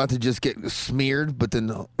we're about to just get smeared, but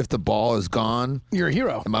then if the ball is gone You're a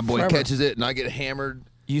hero. and my boy forever. catches it and I get hammered,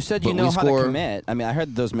 You said But you know we how score- to commit. I mean, I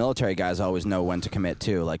heard those military guys always know when to commit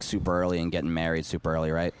too, like super early and getting married super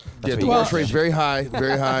early, right? That's Yeah, what you divorce guys rate's do. very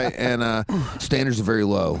high, and standards are very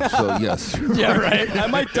low. So yes, Yeah, right. I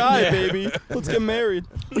might die, baby. Let's get married.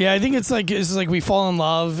 Yeah, I think it's like we fall in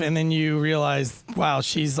love and then you realize, wow,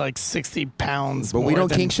 she's like 60 pounds. but we more don't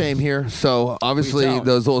than kink shame here. So obviously, don't.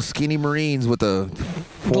 those little skinny Marines with the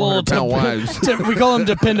little 400-pound wives. we call them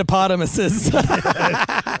dependopotamuses.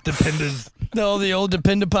 Dependent. No, the old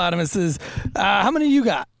dependopotamuses. How many you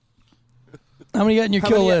got? How many you got in your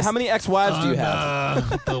kill list? How many ex-wives do you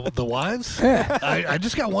have? The wives? Yeah. I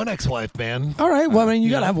just got one ex-wife, man. All right. Well, I mean, you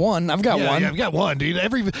gotta have one. I've got one. Yeah, I've got one, dude.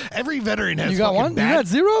 Every veteran has. You got fucking one? bad- You got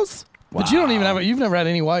zeros? But you don't even have. You've never had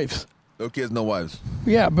any wives. No kids, no wives.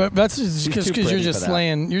 Yeah, but that's just She's because too you're pretty just for that.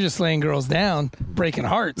 slaying. You're just slaying girls down, breaking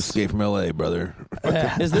hearts. Escape from L.A., brother.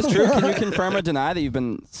 Is this true? Can you confirm or deny that you've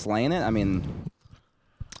been slaying it? I mean,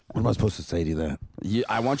 What am I supposed to say to that?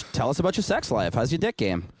 I want you to tell us about your sex life. How's your dick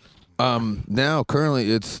game? Now,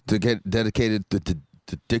 currently, it's to get dedicated to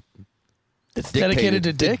dick. It's dedicated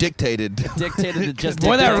to dick. Dictated. Dictated to just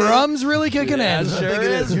Boy, that dictate. rum's really kicking Yeah, in. sure I think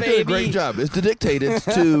it is, You did a great baby. job. It's dictated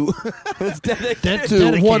to It's dedicated. to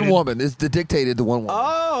Dedicated. one woman. It's dictated to one woman.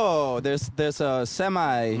 Oh, there's a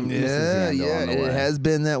semi. Yeah, it has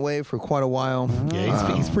been that way for quite a while.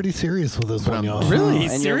 Yeah, he's pretty serious with this one, y'all. Really?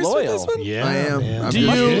 He's And you're serious with loyal. this one? Yeah, I am. man. I'm Do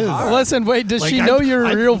just- you He is. listen? Wait, does Like, she know I- your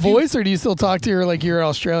I- real you- voice, or do you still talk to her like you're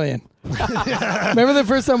Australian? Remember the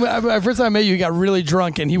first time I met you, he got really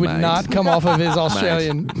drunk and he would Mate. not come off of his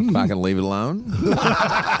Australian. Not gonna leave it alone.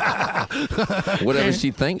 Whatever she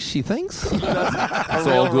thinks, she thinks. It's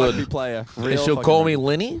all good. Rugby player. And Real she'll fucking call me rugby.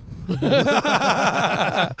 Lenny.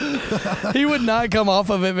 He would not come off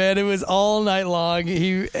of it, man. It was all night long.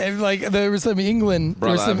 There was some England. There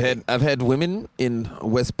was Brother, some, I've had women in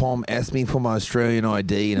West Palm ask me for my Australian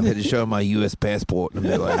ID, and I've had to show them my U.S. passport, and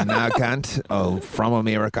they're like, "No, I can't. Oh, from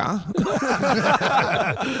America."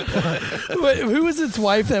 Who was its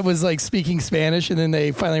wife that was like speaking Spanish, and then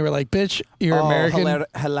they finally were like, "Bitch, you're American."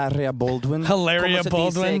 Hilaria Baldwin. Hilaria Como se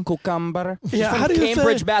Baldwin. dice cucumber. She's Yeah, from how do you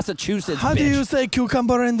Cambridge, say- Massachusetts. How do bitch. you say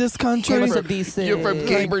cucumber in this country? Como se dice- You're from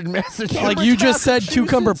Cambridge, Massachusetts. Like you just said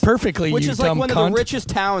cucumber perfectly, Which you is like dumb one cunt. of the richest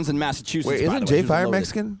towns in Massachusetts. Wait, by isn't the way. Jay She's Fire loaded.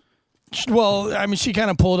 Mexican? Well, I mean, she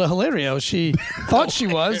kind of pulled a Hilario. She thought she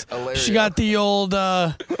was. She got the old.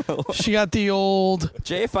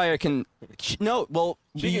 Jay Fire can. No, well,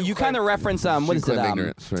 you kind of reference what is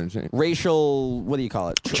it? Racial. What do you call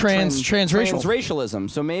it? Transracial. Transracialism.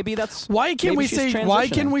 So maybe that's. Why can maybe we she's say? Why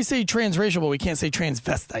can transitioning. we say transracial, but we can't say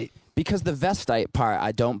transvestite? Because the vestite part,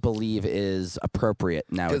 I don't believe is appropriate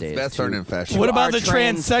nowadays. vests aren't in fashion. What to about our the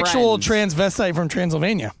trans transsexual friends. transvestite from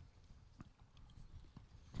Transylvania?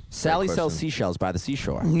 Sally Great sells question. seashells by the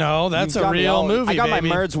seashore. No, that's You've a got me real all- movie. I got baby.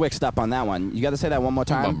 my merds mixed up on that one. You got to say that one more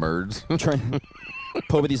My time. merds.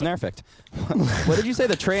 Poverty's nerfect. What did you say?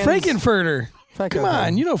 The trans. Frankenfurter. Come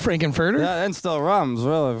on, you know Frankenfurter. Yeah, and still rums.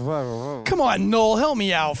 Really. Come on, Noel, help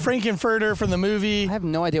me out. Frankenfurter from the movie I have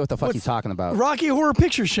no idea what the fuck What's- he's talking about. Rocky Horror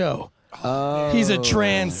Picture Show. Oh. He's a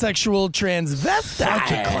transsexual transvestite.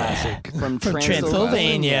 Such a classic. From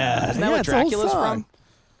Transylvania. Isn't that Yeah, what it's an old Dracula's song. from?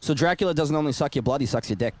 So Dracula doesn't only suck your blood, he sucks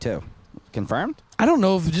your dick too. Confirmed? I don't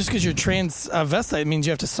know if just because you're transvestite means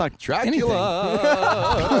you have to suck anything.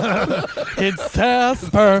 It's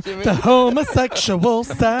Casper, the homosexual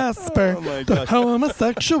Casper, the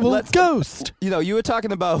homosexual ghost. You know, you were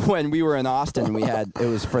talking about when we were in Austin and it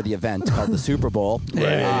was for the event called the Super Bowl.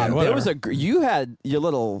 Yeah, there whatever. was you had your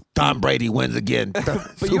little Tom Brady wins again.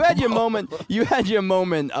 but you had your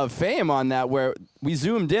moment of fame on that where we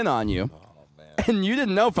zoomed in on you. And you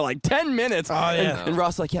didn't know for like 10 minutes. Oh, yeah. And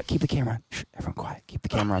Ross like, yeah, keep the camera on. Shh, everyone quiet. Keep the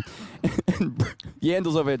camera on. And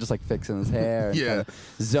Yandel's over here just like fixing his hair. And Yeah. kinda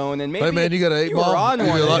zoning. Maybe Hey man, you got an 8 you ball? were on It'd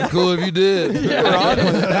one. be a lot cooler if you did. You were on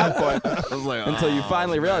one at that point. I was like, Until you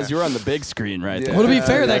finally realized you were on the big screen right there. Well, to be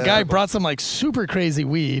fair, that yeah. guy brought some like super crazy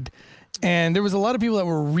weed, and there was a lot of people that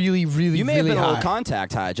were really, really, You may have really been a high. little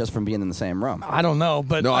contact high just from being in the same room. I don't know,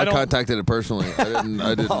 but No, I don't. contacted it personally.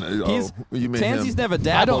 I didn't. He's, you mean Tansy's him? never I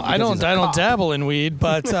dabbled. don't. I don't. because he's a I don't cop. dabble in weed,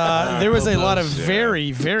 but there was a lot of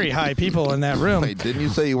very, very high people in that room. Wait, didn't you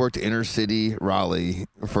say you worked inner city Raleigh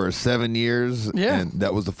for 7 years? Yeah. And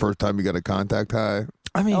that was the first time you got a contact high?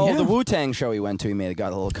 I mean, Oh, yeah. the Wu-Tang show he went to, he may have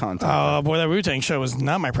got a little contact. Oh boy, that Wu-Tang show was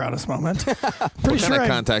not my proudest moment. Pretty What sure. kind of I,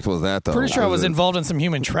 contact was that, though? pretty sure I was involved in some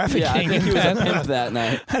human trafficking. yeah, I think he was a man. pimp that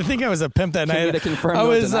night. I think I was a pimp that Can night. either confirm I or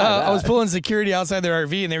was deny that. I was pulling security outside their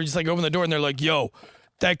RV, and they were just like open the door, and they're like, "Yo,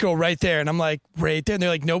 that girl right there. And I'm like, right there. And they're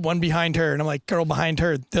like, no, one behind her. And I'm like, girl behind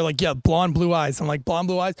her. They're like, yeah, blonde, blue eyes. I'm like, blonde,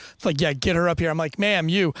 blue eyes? It's like, yeah, get her up here. I'm like, ma'am,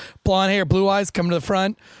 you, blonde hair, blue eyes, come to the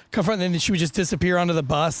front. Come front. And then she would just disappear onto the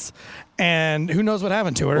bus. And who knows what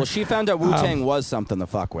happened to her. Well, she found out Wu-Tang was something to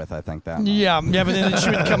fuck with, I think that. Yeah, but then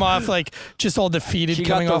she would come off like just all defeated She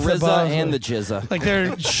coming got off the the bus. RZA and the Jizza. Like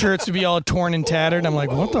their shirts would be all torn and tattered. I'm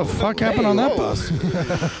like, what the fuck happened on that bus?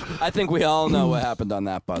 I think we all know what happened on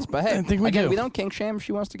that bus. But hey, I think we again, do. we don't kink shame. If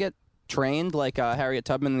she wants to get trained like Harriet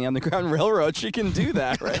Tubman in the Underground Railroad, she can do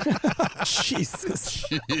that, right? Jesus.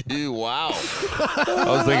 Wow. I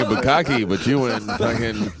was thinking Bukkake, but you went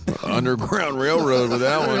fucking Underground Railroad with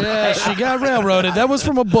that one. Yeah, she got railroaded. That was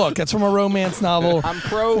from a book. That's from a romance novel. I'm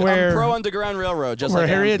pro Underground Railroad, just where like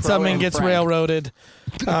Harriet I'm pro Tubman Anne gets Frank. railroaded.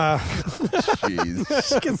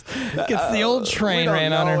 Jeez. Gets the old train we don't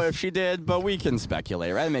ran on know her. if she did, but we can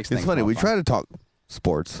speculate, right? It makes It's things funny. more We fun. try to talk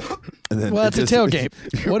sports, and then Well, it's a tailgate.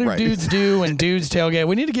 What do Right. dudes do when dudes tailgate?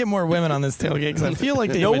 We need to get more women on this tailgate because I feel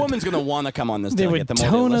like No woman's going to want to come on this they tailgate would the more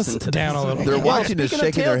tone they us listen to down this. a little. They're bit. watching us speaking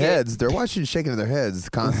of shaking their tailgate. heads. They're watching shaking their heads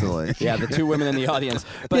constantly. Yeah, the two women in the audience.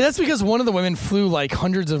 But Yeah, that's because one of the women flew like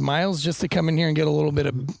hundreds of miles just to come in here and get a little bit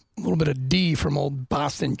of D from old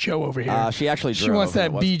Boston Joe over here. she actually drove. She wants that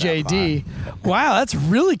It wasn't BJD. Wow, that's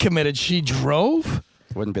really committed. She drove far.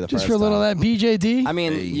 Wouldn't be the just first for a little time. of that BJD. I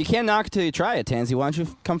mean, you can't knock it till you try it, Tansy. Why don't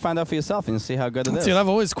you come find out for yourself and see how good it is? Dude, I've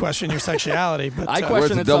always questioned your sexuality, but I We're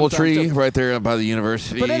question at it the sometimes, DoubleTree too. right there by the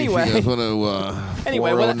university. But anyway- if you guys want to,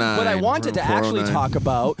 Anyway, what I 409, wanted to room actually 409. talk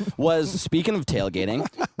about was, speaking of tailgating,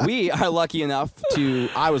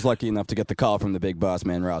 I was lucky enough to get the call from the big boss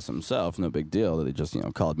man Ross himself. No big deal that he just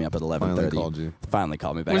called me up at 11:30. Finally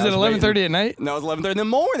called me back. was I it waiting. 11:30 at night? No, it was 11:30 in the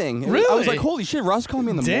morning. I Really? was like, holy shit, Ross called me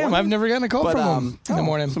in the morning. Damn, I've never gotten a call But, from him in the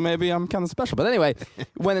morning. So maybe I'm kind of special. But anyway,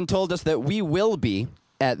 went and told us that we will be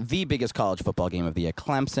at the biggest college football game of the year,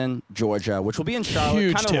 Clemson, Georgia, which will be in Charlotte.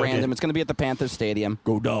 Huge Kind of tailgate. random. It's going to be at the Panthers Stadium.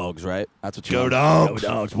 Go Dogs, right? That's what you Go want. Dogs. Go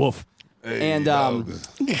Dogs. Woof. And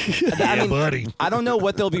Yeah, buddy. I don't know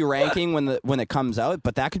what they'll be ranking when it comes out,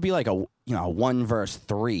 but that could be like a 1 versus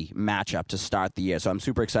 3 matchup to start the year. So I'm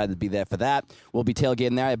super excited to be there for that. We'll be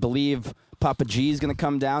tailgating there. I believe Papa G is going to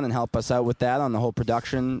come down and help us out with that on the whole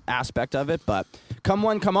production aspect of it. But come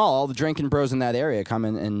one, come all the drinking bros in that area come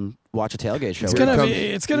in and watch a tailgate show. It's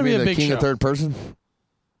gonna be a the big king show. of third person.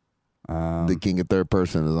 The king of third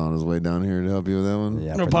person is on his way down here to help you with that one.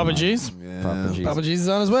 Yeah, No, pretty Papa much. G's. Yeah. Papa G's. Papa G's is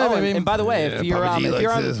on his way, Oh, baby. and by the way, if you're Papa G if you're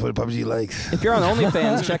likes on this, what Papa G likes. if you're on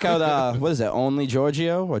OnlyFans, check out what is it, Only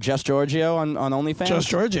Giorgio or Just Giorgio on OnlyFans. Just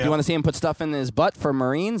Giorgio. If you want to see him put stuff in his butt for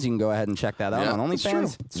Marines, you can go ahead and check that out Yeah, on that's true.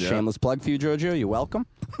 OnlyFans. It's a Yeah. shameless plug for you, Giorgio. You're welcome.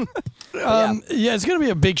 Yeah, it's gonna be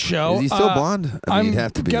a big show. Is he still blonde? I mean, I'm he'd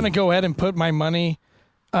have to be. gonna go ahead and put my money.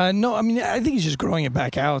 No, I mean I think he's just growing it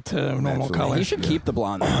back out to normal Naturally. color. He should keep the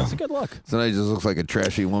blonde. It's a good look. So he just looks like a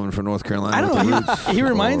trashy woman from North Carolina. I don't with know. the roots. He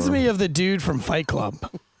reminds Or- me of the dude from Fight Club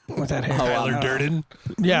with that hair. Tyler Durden.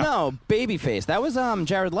 Yeah. No, Babyface. That was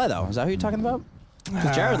Jared Leto. Is that who you're talking about?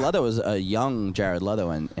 Because Jared Leto was a young Jared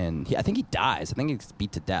Leto, and I think he dies. I think he's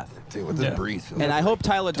beat to death. Dude, with Yeah. this breeze. And I hope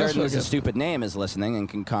Tyler That's Durden really is a good. stupid name is listening and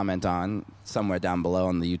can comment on somewhere down below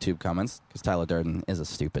in the YouTube comments because Tyler Durden is a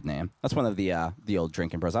stupid name. That's one of the old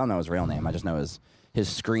drinking bros. I don't know his real name. I just know his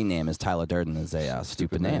screen name is Tyler Durden is a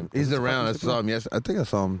stupid name. He's around. I saw him. Yes, I think I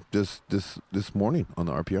saw him just this morning on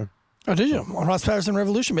the RPR. Oh, did you? On Ross Patterson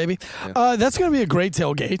Revolution, baby. That's going to be a great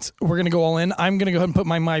tailgate. We're going to go all in. I'm going to go ahead and put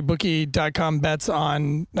my MyBookie.com bets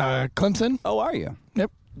on Clemson. Oh, are you? Yep.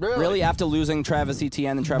 Really? After losing Travis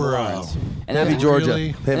Etienne and Trevor Bro. Lawrence? And Heavy after- Georgia. Really?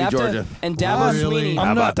 and Heavy after- Georgia. And Dabo Really? Sweeney.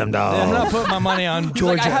 I'm not, them I'm not putting my money on He's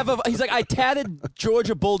Georgia. like, he's like, I tatted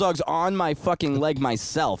Georgia Bulldogs on my fucking leg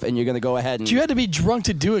myself, and you're going to go ahead and... You had to be drunk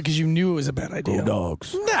to do it because you knew it was a bad idea.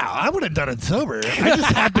 Dogs. No, I would have done it sober. I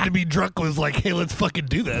just happened to be drunk. Was like, hey, let's fucking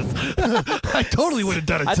do this. I totally would have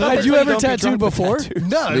done it I thought sober. Had that's you why ever don't be tattooed drunk with before? tattoos.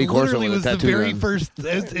 No, Lee it Corso literally with a was the tattoo very gun. first.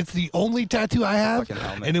 It's the only tattoo I have,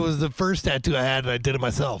 helmet. and it was the first tattoo I had, and I did it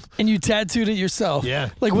myself. And you tattooed it yourself. Yeah.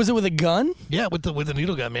 Like, was it with a gun? Yeah, with the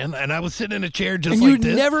needle gun, man. And I was sitting in a chair just And like you'd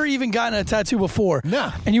this. never even gotten a tattoo before.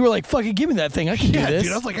 No. And you were like, fucking give me that thing. I can Yeah, do this.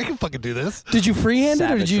 dude. I was like, I can fucking do this. Did you freehand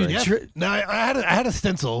it or did you? Savagery. Yeah. No, I had a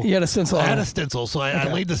stencil. You had a stencil I on had it. a stencil, so I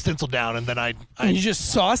Okay. laid the stencil down, and then I And you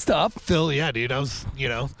just sauced up. Phil, yeah, dude. I was,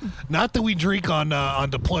 not that we drink on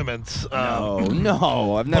deployments.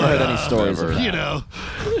 No, I've never heard any stories of that.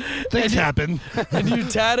 Things happen. And you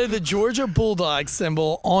tatted the Georgia Bulldog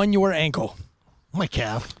symbol on your ankle. My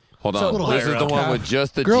calf. Hold So- on. Little This higher is the up. one with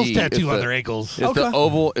just the Girls G. tattoo It's on the- their ankles. It's Okay. the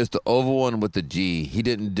oval. It's the oval one with the G. He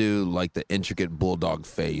didn't do like the intricate bulldog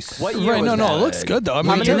face. What year Right, was no, that? it looks good though. I How mean,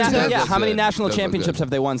 many, Turns Georgia out Tech- yeah, that's how many good. national Does look championships good. have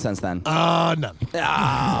they won since then? None.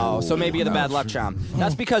 Oh, so maybe you're the bad luck charm.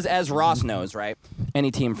 That's because, as Ross knows, right?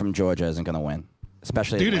 Any team from Georgia isn't going to win,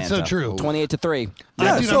 especially Dude, it's Atlanta. so true. 28-3.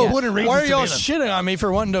 Yeah, dude, so I'm born and raised why are in y'all Savannah. shitting on me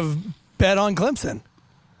for wanting to bet on Clemson?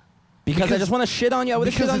 Because I just want to shit on you. I would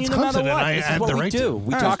have because shit on you it's no matter Clemson, and what. I This is have what the we right do. to.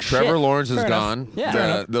 We All talk right, shit. Trevor Lawrence is Fair enough. gone. Yeah. Fair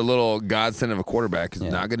enough. The little godsend of a quarterback is Yeah.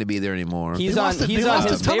 not going to be there anymore. He's They on. lost a- He's they on lost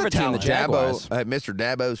his a ton of favorite team, the talent. Jaguars. Mr.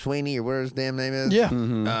 Dabo Sweeney, or whatever his damn name is. Yeah.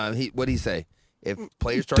 What'd he say? If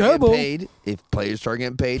players start Dabo. getting paid, he's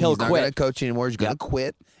He'll not going to quit. coach anymore. He's going to Yep.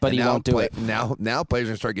 quit. But And he now won't do it. Now players are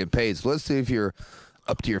going to start getting paid. So let's see if you're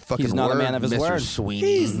up to your fucking He's not a word, man of his Mr. word. Sweeney.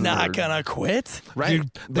 He's not gonna quit. Right.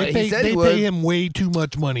 Dude, But they he pay, said they he would. pay him way too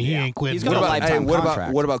much money. He ain't quitting. He's got What a about, lifetime what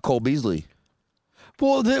contract. about Cole Beasley?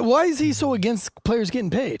 Well, why is he so against players getting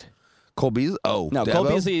paid? Cole Beasley? Oh, No, Dabo? Cole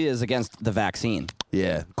Beasley is against the vaccine.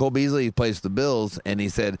 Yeah, Cole Beasley plays the Bills, and he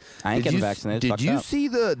said, I ain't "Did getting you- vaccinated. Did Fucked you up." see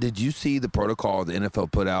the Did you see the protocol the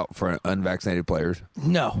NFL put out for unvaccinated players?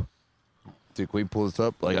 No. Dude, can we pull this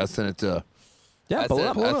up? Like I sent it to. Yeah, I pull it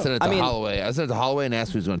sent, up. I sent it to I mean, Holloway. I sent it to Holloway and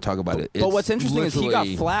asked who was going to talk about it. but what's interesting is he got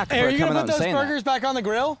literally- flack Hey, for are you coming gonna out put and those saying burgers back on the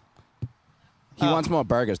grill? He wants more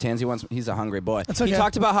burgers. Tansy wants. He's a hungry boy. That's He okay.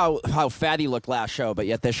 talked about how fat he looked last show, but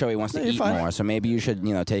yet this show he wants to No, you're eat fine. more. So maybe you should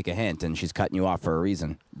take a hint. And she's cutting you off for a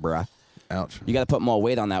reason, bruh. Ouch. You got to put more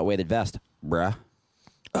weight on that weighted vest, bruh.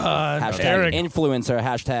 Hashtag Eric, influencer.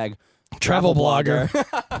 Hashtag travel blogger.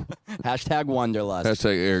 Hashtag Wonderlust.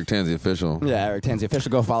 Hashtag Eric Tansy official. Yeah, Eric Tansy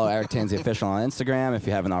official. Go follow Eric Tansy official on Instagram if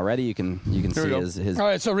you haven't already. You can see his. All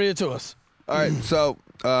right, so read it to us. All right, so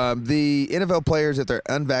the NFL players, if they're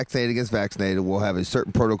unvaccinated against vaccinated, will have a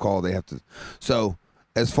certain protocol they have to. So,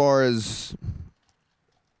 as far as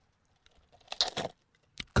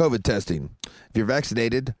COVID testing, if you're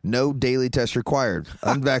vaccinated, no daily test required.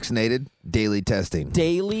 Unvaccinated, daily testing.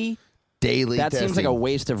 daily. Daily That testing. seems like a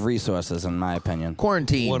waste of resources, in my opinion.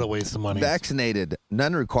 Quarantine. What a waste of money. Vaccinated,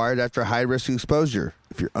 none required after high risk exposure.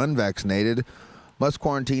 If you're unvaccinated, must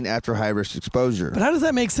quarantine after high risk exposure. But how does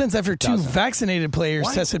that make sense after two vaccinated players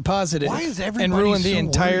Why- tested positive Why is everybody and ruined the so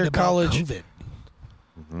entire worried about college? COVID?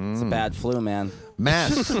 It's a bad flu, man.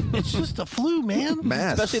 Masks. It's just a flu, man.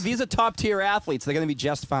 Masks. Especially these are top tier athletes. They're going to be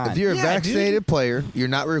just fine. If you're a Yeah, vaccinated player, you're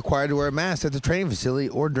not required to wear a mask at the training facility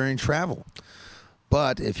or during travel.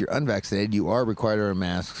 But if you're unvaccinated, you are required to wear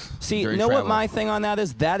masks. See, you during know what travel. my thing on that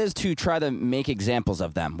is? That is to try to make examples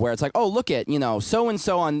of them, where it's like, oh, look at, so and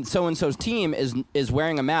so on so and so's team is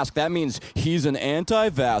wearing a mask. That means he's an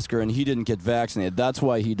anti-vaxxer and he didn't get vaccinated. That's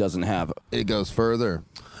why he doesn't have it. It goes further.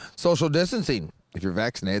 Social distancing. If you're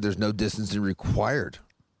vaccinated, there's no distancing required,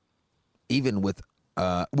 even with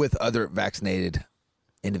other vaccinated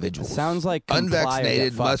individuals. Sounds like comply or get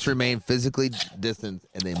unvaccinated fucked. must remain physically distant,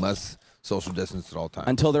 and they must social distance at all times.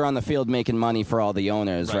 Until they're on the field making money for all the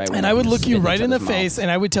owners, right? And I would look you Spit right each in the other's mouths. face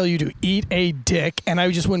and I would tell you to eat a dick and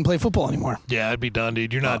I just wouldn't play football anymore. Yeah, I'd be done,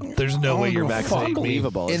 dude. You're not. There's no way you're give a fuck. vaccinated. me.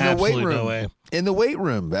 Unbelievable. in the Absolutely weight room, no way. in the weight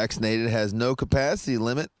room, vaccinated has no capacity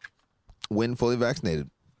limit when fully vaccinated.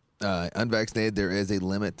 Unvaccinated, there is a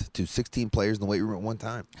limit to 16 players in the weight room at one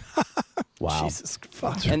time. Wow. Jesus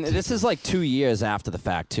fuck. And this is like 2 years after the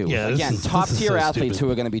fact, too. Yeah, this Again, is top tier so athletes stupid.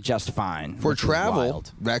 who are going to be just fine. For which is travel,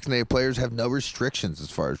 wild. vaccinated players have no restrictions as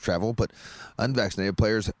far as travel, but unvaccinated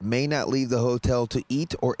players may not leave the hotel to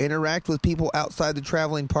eat or interact with people outside the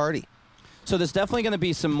traveling party. So there's definitely going to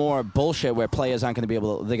be some more bullshit where players aren't going to be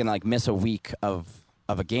able to, they're going to like miss a week of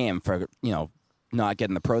a game for, not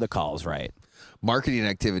getting the protocols right. Marketing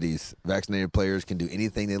activities. Vaccinated players can do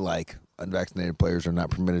anything they like. Unvaccinated players are not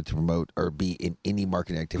permitted to promote or be in any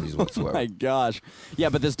marketing activities whatsoever. My gosh. Yeah,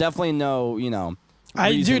 but there's definitely no, reason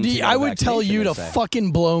to get I a would tell vaccination, you they to say.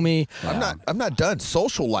 fucking blow me. I'm not done.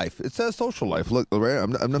 Social life. It says social life. Look,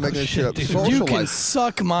 Lorraine, I'm not making this shit up. dude. Social You can life.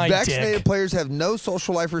 suck my Vaccinated dick. players have no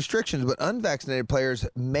social life restrictions, but unvaccinated players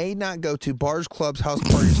may not go to bars, clubs, house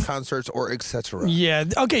parties, concerts, or etc. Yeah.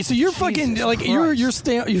 Okay. So you're fucking like Christ.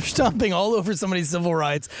 you're stomping all over somebody's civil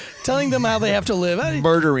rights, telling them how they have to live.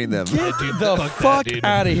 Murdering them. Get dude, the fuck that, fuck dude.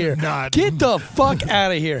 out of here. Nah. Get the fuck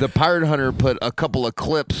out of here. The pirate hunter put a couple of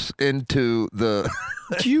clips into the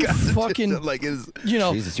You fucking like is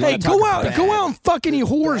Jesus, you hey, wanna talk go out bad. and fuck any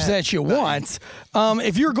whores that you want.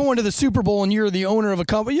 If you're going to the Super Bowl and you're the owner of a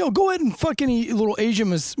company, go ahead and fuck any little Asian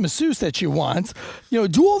masseuse that you want.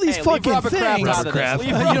 Do all these Hey, fucking leave Robert things. Kraft out of this.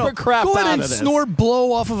 Leave Robert Kraft go ahead out and of this. snort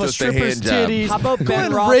blow off of a Just a stripper's hand job. titties. How about go Ben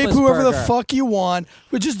ahead and rape whoever the Roethlisberger? fuck you want,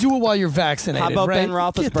 but just do it while you're vaccinated. How about right? Ben Get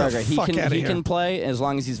the Roethlisberger? He fuck can outta he here. can play as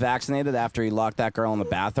long as he's vaccinated. After he locked that girl in the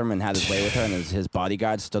bathroom and had his way with her, and his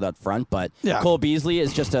bodyguard stood up front. But Yeah. Cole Beasley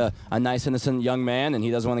is just a nice, innocent young man, and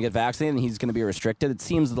he doesn't want to get vaccinated, and he's going to be restricted. It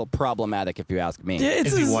seems a little problematic, if you ask me. Yeah,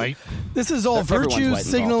 Is he white? This is all Everyone's virtue white involved.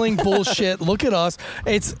 signaling bullshit. Look at us.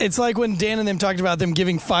 It's like when Dan and them talked about them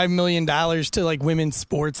giving $5 million to like women's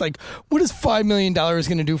sports. Like, what is $5 million going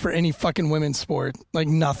to do for any fucking women's sport? Like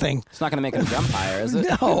nothing. It's not going to make him jump higher, is it?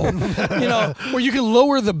 No, or you can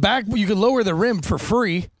lower the rim for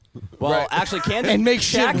free Well, actually, Candace and make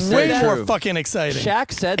Shaq shit said way that. more fucking exciting.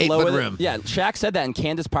 Shaq said 8-foot lower the rim. Yeah, Shaq said that, and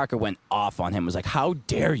Candace Parker went off on him. Was like, "How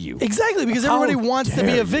dare you?" Exactly, because How everybody wants to be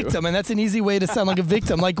dare a you. victim, and that's an easy way to sound like a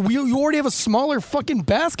victim. Like, you already have a smaller fucking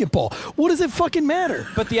basketball. What does it fucking matter?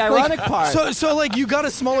 But the ironic part. So like, you got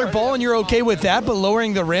a smaller ball and you're okay with that, but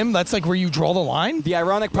lowering the rim, that's like where you draw the line? The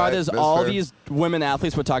ironic part Right, is that's all fair. these women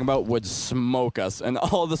athletes we're talking about would smoke us in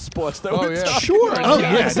all the sports that we're talking Sure. about. Oh,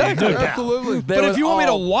 yeah, exactly. no doubt. Absolutely. They But if would you want me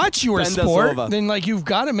to all watch your bend us sport, over. then like you've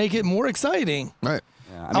got to make it more exciting. Right.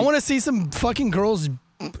 I want to see some fucking girls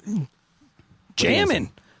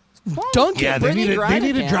jamming, dunking. Yeah, they Brittany need to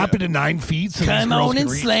Griner drop can. it to 9 feet. So these Come girls on can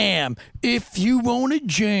and reach. slam if you want to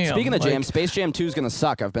jam. Speaking of Like, jam, Space Jam 2 is going to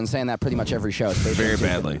suck. I've been saying that pretty much every show. Space Very Jam 2 's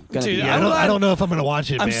badly. gonna Dude, be- Yeah, I don't know if I'm going to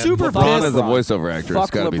watch it, I'm man. super Fuck pissed. as a LeBron. voiceover actor, Fuck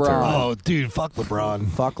it's got to be LeBron. terrible. Oh, dude, fuck LeBron.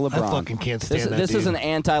 Fuck LeBron. I fucking can't stand that This dude. is an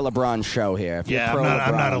anti-LeBron show here. If Yeah, you're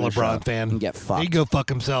I'm not a on the show, LeBron fan. you can get fucked. He can go fuck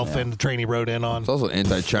himself and the train he rode in on. It's also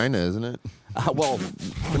anti-China, isn't it? Well,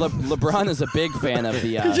 LeBron is a big fan of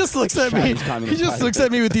the. He just looks at me. Chinese He Communist just Party. looks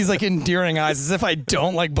at me with these like endearing eyes, as if I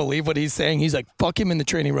don't like believe what he's saying. He's like, "Fuck him" in the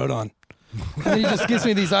train he rode on, and then he just gives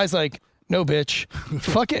me these eyes like, "No, bitch,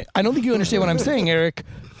 fuck it." I don't think you understand what I'm saying, Eric.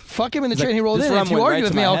 Fuck him in the train he rolled this in. rum If you went argue right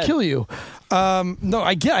with to me, my I'll head. kill you. No,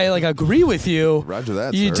 I agree with you. Roger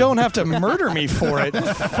that, You sir. don't have to murder me for it.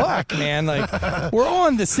 Fuck, man. Like, we're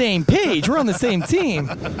on the same page. We're on the same team.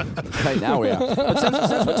 Right now we are. But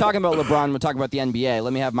since we're talking about LeBron, we're talking about the NBA.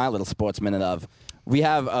 Let me have my little sports minute of. We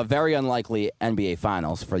have a very unlikely NBA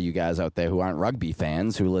Finals for you guys out there who aren't rugby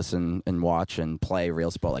fans, who listen and watch and play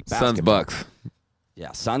real sport like basketball. Suns Bucks.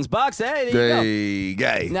 Yeah, Suns Bucks. Hey, there you go.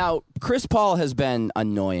 Gay. Now, Chris Paul has been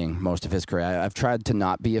annoying most of his career. I've tried to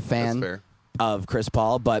not be a fan That's fair. of Chris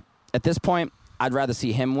Paul, but at this point, I'd rather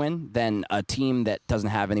see him win than a team that doesn't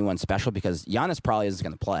have anyone special because Giannis probably isn't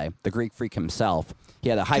going to play. The Greek freak himself. He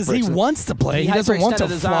had a Because hyper. he wants to play. He doesn't want to hyperextended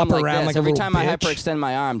his flop arm like around this. like a Every little time I bitch. hyperextend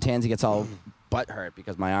my arm, Tansy gets all butt hurt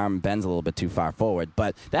because my arm bends a little bit too far forward.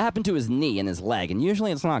 But that happened to his knee and his leg, and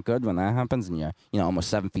usually it's not good when that happens, and you're almost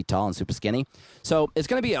 7 feet tall and super skinny. So it's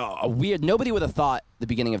going to be a weird. Nobody would have thought at the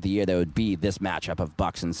beginning of the year there would be this matchup of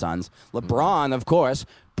Bucks and Suns. LeBron, of course,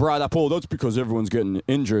 brought up, "Oh, that's because everyone's getting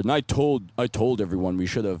injured," and I told everyone we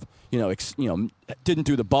should have. Didn't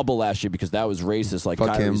do the bubble last year because that was racist. Like Fuck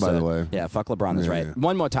Kyrie him, by said. the way. Yeah, fuck LeBron is Yeah, right. yeah.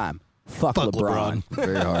 One more time. Fuck Fuck LeBron.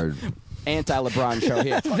 Very hard. Anti-LeBron show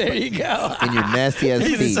here. There you go. In your nasty ass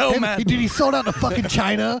He's feet. so Dude, mad. he sold out to fucking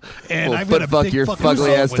China, and Well, I've got a foot fuck big your fucking fugly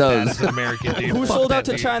problem ass with that toes. as an American dude. Who Fuck sold that out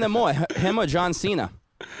to dude. China more, him or John Cena?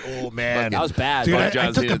 Oh man, That was bad. Dude, Fuck I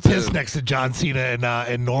John took Cena, a piss too. next to John Cena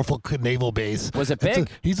in Norfolk Naval Base. Was it That's big?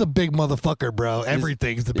 he's a big motherfucker, bro.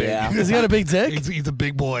 Everything's the big. Yeah. Has he got a big dick? He's a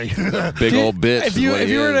big boy. Big old bitch. If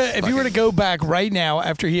you were to go back right now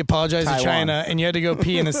after he apologized to Taiwan. China and you had to go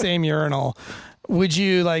pee in the same urinal, would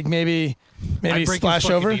you like maybe I'd break splash his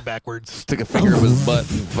fucking over? knee backwards. Stick a finger up his butt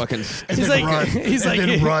and fucking And He's then like- run. he's and like-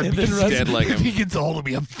 then run. and then because run. dead like if him. he gets a hold of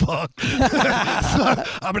me, I'm fucked. So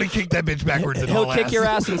I'm gonna kick that bitch backwards. And He'll all kick your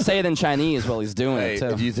ass and say it in Chinese while he's doing Hey, it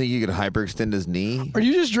too. do you think you could hyperextend his knee? Are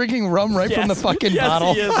you just drinking rum right from the fucking yes,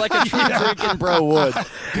 bottle? he is like a true drinking bro would.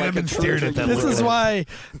 Dude, I've been staring at that. This look is at him. why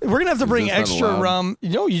we're gonna have to bring this not extra allowed? rum.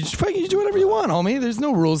 You just fucking do whatever you want, homie. There's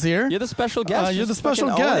no rules here. You're the special guest. You're the Just fucking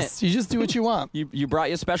special own guest. it. You just do what you want. You brought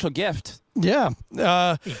your special gift. Yeah.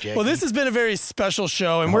 Jackie. Well, this has been a very special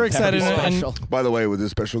show, and we're excited. Very And special. By the way, with this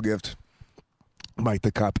special gift, Mike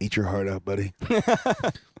the Cop, eat your heart out, buddy.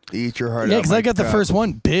 Eat your heart yeah, out. because I Mike got the Cop. first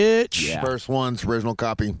one, bitch. Yeah. First one's original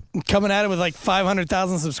copy. Coming at it with like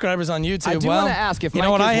 500,000 subscribers on YouTube. I do well, want to ask if you Mike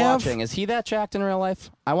know what is I have? watching. Is he that jacked in real life?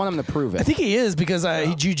 I want him to prove it. I think he is because he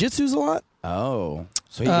jujitsu's a lot. Oh.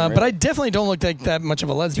 So you can but I definitely don't look like that much of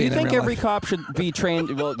a Do lesbian. you think in real every life. cop should be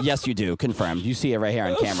trained? Well, yes, you do. Confirmed. You see it right here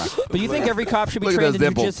on camera. But you think every cop should be Look at trained those in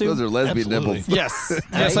nipples. jiu-jitsu? Those are lesbian Absolutely. nipples. Yes,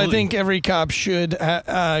 yes. I think every cop should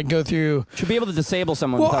go through. Should be able to disable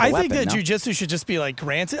someone Well, without a I weapon, think that no? jujitsu should just be like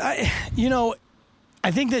granted. I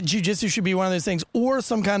think that jujitsu should be one of those things, or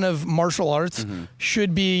some kind of martial arts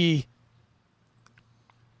should be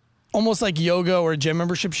almost like yoga or a gym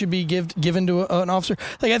membership should be given to an officer.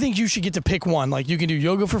 Like, I think you should get to pick one. Like, you can do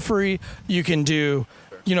yoga for free, you can do,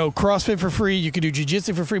 CrossFit for free, you can do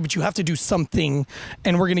jujitsu for free, but you have to do something,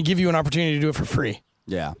 and we're going to give you an opportunity to do it for free.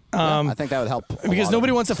 Yeah. I think that would help. Because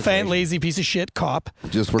nobody wants a fat, lazy piece of shit cop.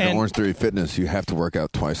 Just work at And- Orange Theory Fitness. You have to work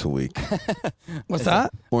out twice a week. What's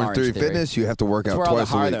that? Orange Orange Theory Theory. Fitness, you have to work It's out where all the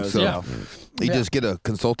twice a week. hardos So go. you Yeah. just get a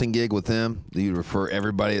consulting gig with them. You refer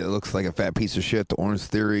everybody that looks like a fat piece of shit to Orange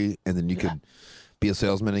Theory, and then you could be a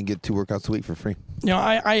salesman and get 2 workouts a week for free.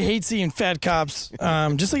 I hate seeing fat cops.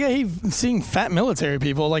 Just like I hate seeing fat military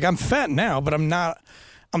people. Like, I'm fat now, but I'm not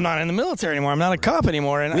in the military anymore. I'm not a cop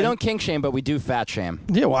anymore. And We don't kink shame, but we do fat shame.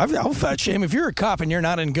 Yeah, well, I'll fat shame. If you're a cop and you're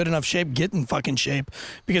not in good enough shape, get in fucking shape,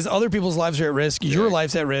 because other people's lives are at risk. Your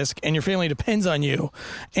life's at risk, and your family depends on you.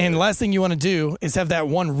 And the last thing you want to do is have that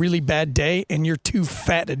one really bad day, and you're too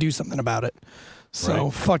fat to do something about it. So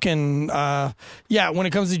fucking when it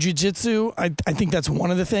comes to jiu-jitsu, I think that's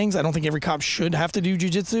one of the things. I don't think every cop should have to do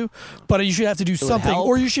jiu-jitsu, but you should have to do something, help.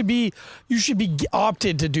 or you should be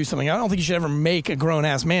opted to do something. I don't think you should ever make a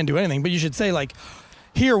grown-ass man do anything, but you should say, like,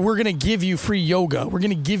 here, we're going to give you free yoga. We're going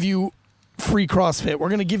to give you free CrossFit. We're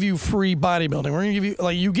going to give you free bodybuilding. We're going to give you,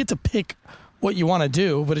 like, you get to pick what you want to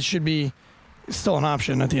do, but it should be still an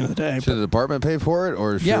option at the end of the day. Should the department pay for it,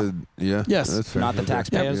 or Yeah. should Yes. That's fair. Not the Okay.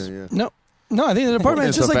 taxpayers? Yeah. No, I think the department,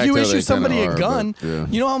 it's It's just a like you facto issue they somebody kinda a are, gun. but, yeah.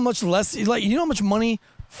 You know how much less, like, you know how much money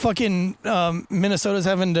fucking Minnesota's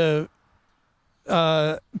having to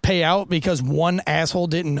pay out because one asshole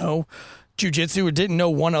didn't know jiu-jitsu or didn't know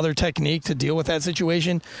one other technique to deal with that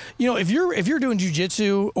situation. If you're doing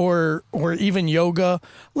jiu-jitsu or even yoga,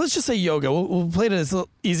 let's just say yoga, we'll play it at its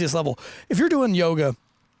easiest level. If you're doing yoga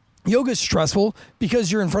is stressful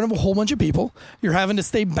because you're in front of a whole bunch of people. You're having to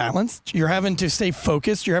stay balanced. You're having to stay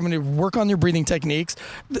focused. You're having to work on your breathing techniques.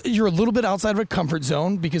 You're a little bit outside of a comfort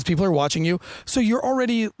zone because people are watching you. So you're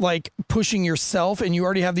already like pushing yourself, and you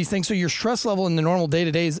already have these things. So your stress level in the normal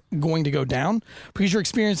day-to-day is going to go down because you're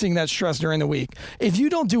experiencing that stress during the week. If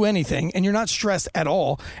you don't do anything and you're not stressed at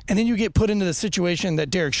all, and then you get put into the situation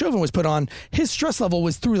that Derek Chauvin was put on, his stress level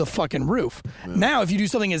was through the fucking roof. Yeah. Now, if you do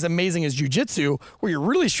something as amazing as jiu-jitsu, where you're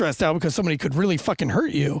really stressed out because somebody could really fucking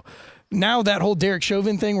hurt you. Now that whole Derek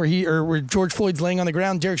Chauvin thing where George Floyd's laying on the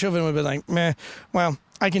ground, Derek Chauvin would be like, meh, well,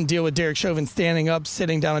 I can deal with Derek Chauvin standing up,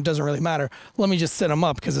 sitting down. It doesn't really matter. Let me just sit him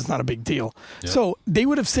up because it's not a big deal. Yep. So they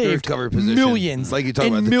would have saved millions, like you talk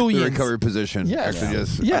about millions. the recovery position. Yes. Actually,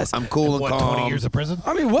 just, yes. I'm cool and calm. 20 years of prison?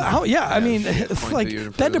 I mean, I mean, like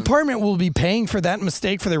that department will be paying for that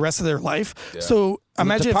mistake for the rest of their life. Yeah. So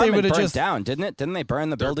imagine if they would have just down, didn't it? Didn't they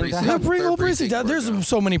burn the building down? Yeah, bring the whole precinct down. There's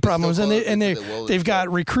so many problems, and they've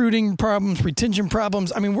got recruiting problems, retention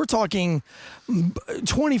problems. I mean, we're talking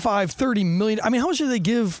 25, 30 million. I mean, how much did they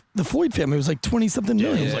give the Floyd family? It was like 20-something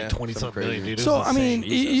million. It was like 20-something million, dude. So, I mean,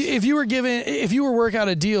 if you were work out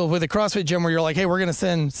a deal with a CrossFit gym where you're like, hey, we're going to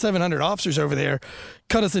send 700 officers over there,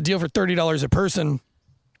 cut us a deal for $30 a person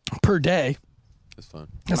per day. That's fun.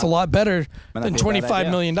 That's a lot better than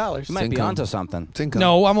 $25 million. You might be onto something.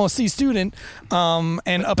 No, I'm a C student, and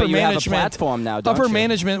upper you management. have a platform now, don't upper you?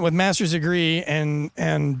 management with master's degree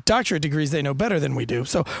and doctorate degrees, they know better than we do.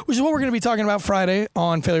 So, which is what we're going to be talking about Friday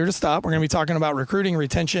on Failure to Stop. We're going to be talking about recruiting,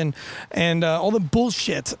 retention, and all the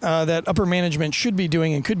bullshit that upper management should be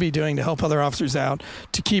doing and could be doing to help other officers out,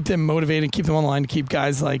 to keep them motivated, keep them online, to keep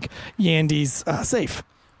guys like Yandy's safe.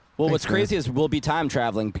 Well, what's crazy is we'll be time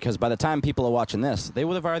traveling, because by the time people are watching this, they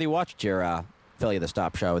would have already watched your Failure to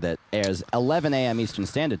Stop show that airs 11 a.m. Eastern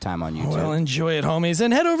Standard Time on YouTube. Well, enjoy it, homies.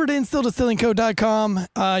 And head over to InstillDistillingCo.com.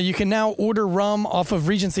 You can now order rum off of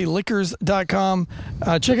RegencyLiquors.com.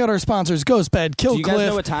 Check out our sponsors, Ghostbed, Kill Do you guys Cliff.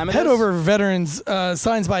 know what time it head is? over to Veterans,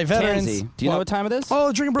 Signs by Veterans. Tansy, do you know what time it is?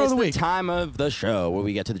 Oh, Drinking Bro of the Week. It's the time of the show where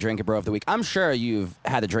we get to the Drinking Bro of the Week. I'm sure you've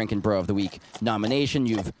had a Drinking Bro of the Week nomination.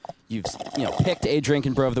 You've picked a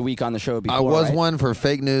Drinking Bro of the Week on the show before. I was right? one for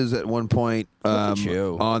fake news at one point. Look at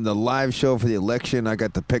you. On the live show for the election, I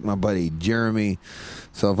got to pick my buddy Jeremy.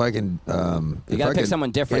 So if I can, you got to pick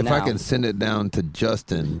someone different. If now. I can send it down to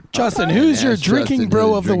Justin. Justin, who's your Ask Drinking Justin Bro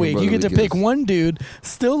who of his the Week? Drinking You Bro get of to the pick Week is. one dude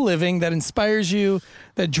still living that inspires you,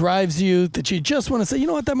 that drives you, that you just want to say, you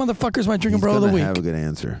know what, that motherfucker's my Drinking He's Bro of the gonna Week. have a good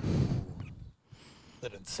answer.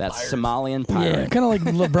 That's Somalian pirate. Yeah, kind of like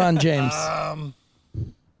LeBron James.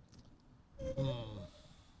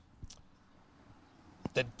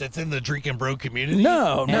 That's in the drinking bro community.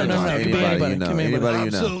 No. It could be anybody. Could be Anybody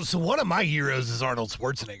you know. So one of my heroes is Arnold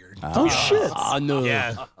Schwarzenegger. Oh shit! no.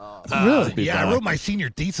 Yeah. Really? Yeah, I wrote my senior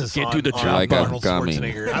thesis on, do the on job. I got Arnold me.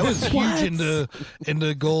 Schwarzenegger. I was huge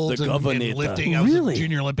into goals The and Governator. lifting. I was Really? a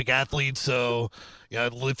junior Olympic athlete, so yeah,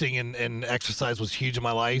 lifting and exercise was huge in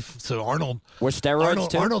my life. So Arnold, Were steroids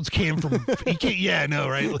too? Arnold's came from yeah, I know,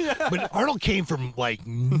 right? But Arnold came from like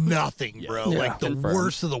nothing, bro. Yeah. Like the Confirmed.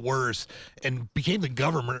 worst of the worst, and became the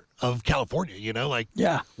governor of California. You know, like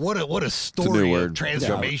Yeah. what a new story word. of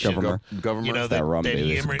transformation. Governor. You know That that, rum, that baby.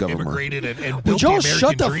 he It's governor. immigrated and built Would the y'all American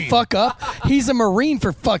shut the dream. fuck up? He's a Marine,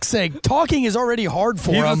 for fuck's sake. Talking is already hard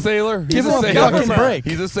for He's him. a sailor. Give He's him a a sailor. fucking break.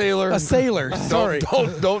 He's a sailor. A sailor. Sorry.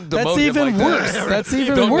 Don't demote That's him even like worse. That. That's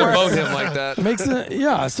even Don't worse. demote him like that. Makes it,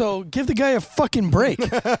 yeah. So give the guy a fucking break.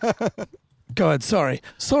 Go ahead.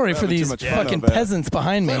 Sorry for these much fun fucking over there. peasants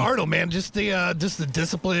behind me. But Arnold, man, just the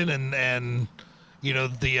discipline and you know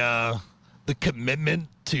the commitment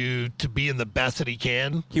to being the best that he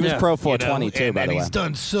can. He was Yeah. pro you know, 420 too, and, by and the way. he's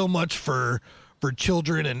done so much for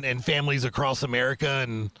children and families across America,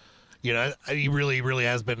 and you know he really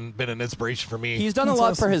has been an inspiration for me. He's done a That's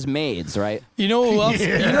lot awesome. for his maids, right? You know who else?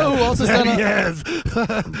 You know who else has done? yes.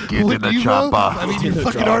 Get Would the you, chopper. bro? I mean, you're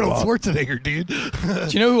fucking Arnold Schwarzenegger, dude. Do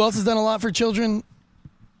you know who else has done a lot for children?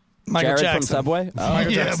 Michael Jared Jackson. from Subway. Oh.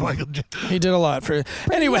 Michael yeah, Jackson. Michael Jackson. He did a lot for.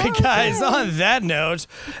 Anyway, guys, on that note,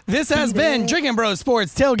 this has been Drinking Bros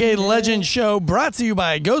Sports Tailgate Legend Show, brought to you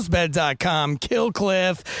by GhostBed.com, Kill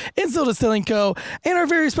Cliff, Instill Distilling Co., and our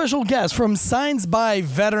very special guest from Signs by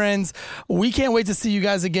Veterans. We can't wait to see you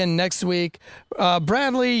guys again next week.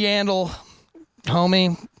 Bradley Yandel,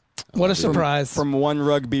 homie, what a surprise. From one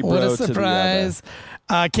rugby bro What a to the other. surprise.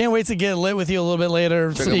 Can't wait to get lit with you a little bit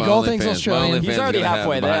later. Check out Speak my all things OnlyFans. Australian. My He's OnlyFans already gonna have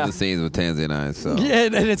halfway behind there. the scenes with Tansy and I, so Yeah,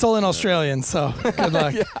 and it's all in Australian, so good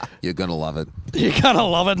luck. you're gonna love it. You gotta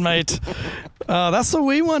love it, mate. That's the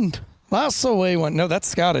wee one. That's the wee one. No, that's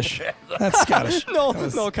Scottish. That's Scottish. No,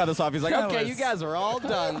 cut us off. He's like, That okay, was- you guys are all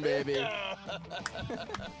done, baby.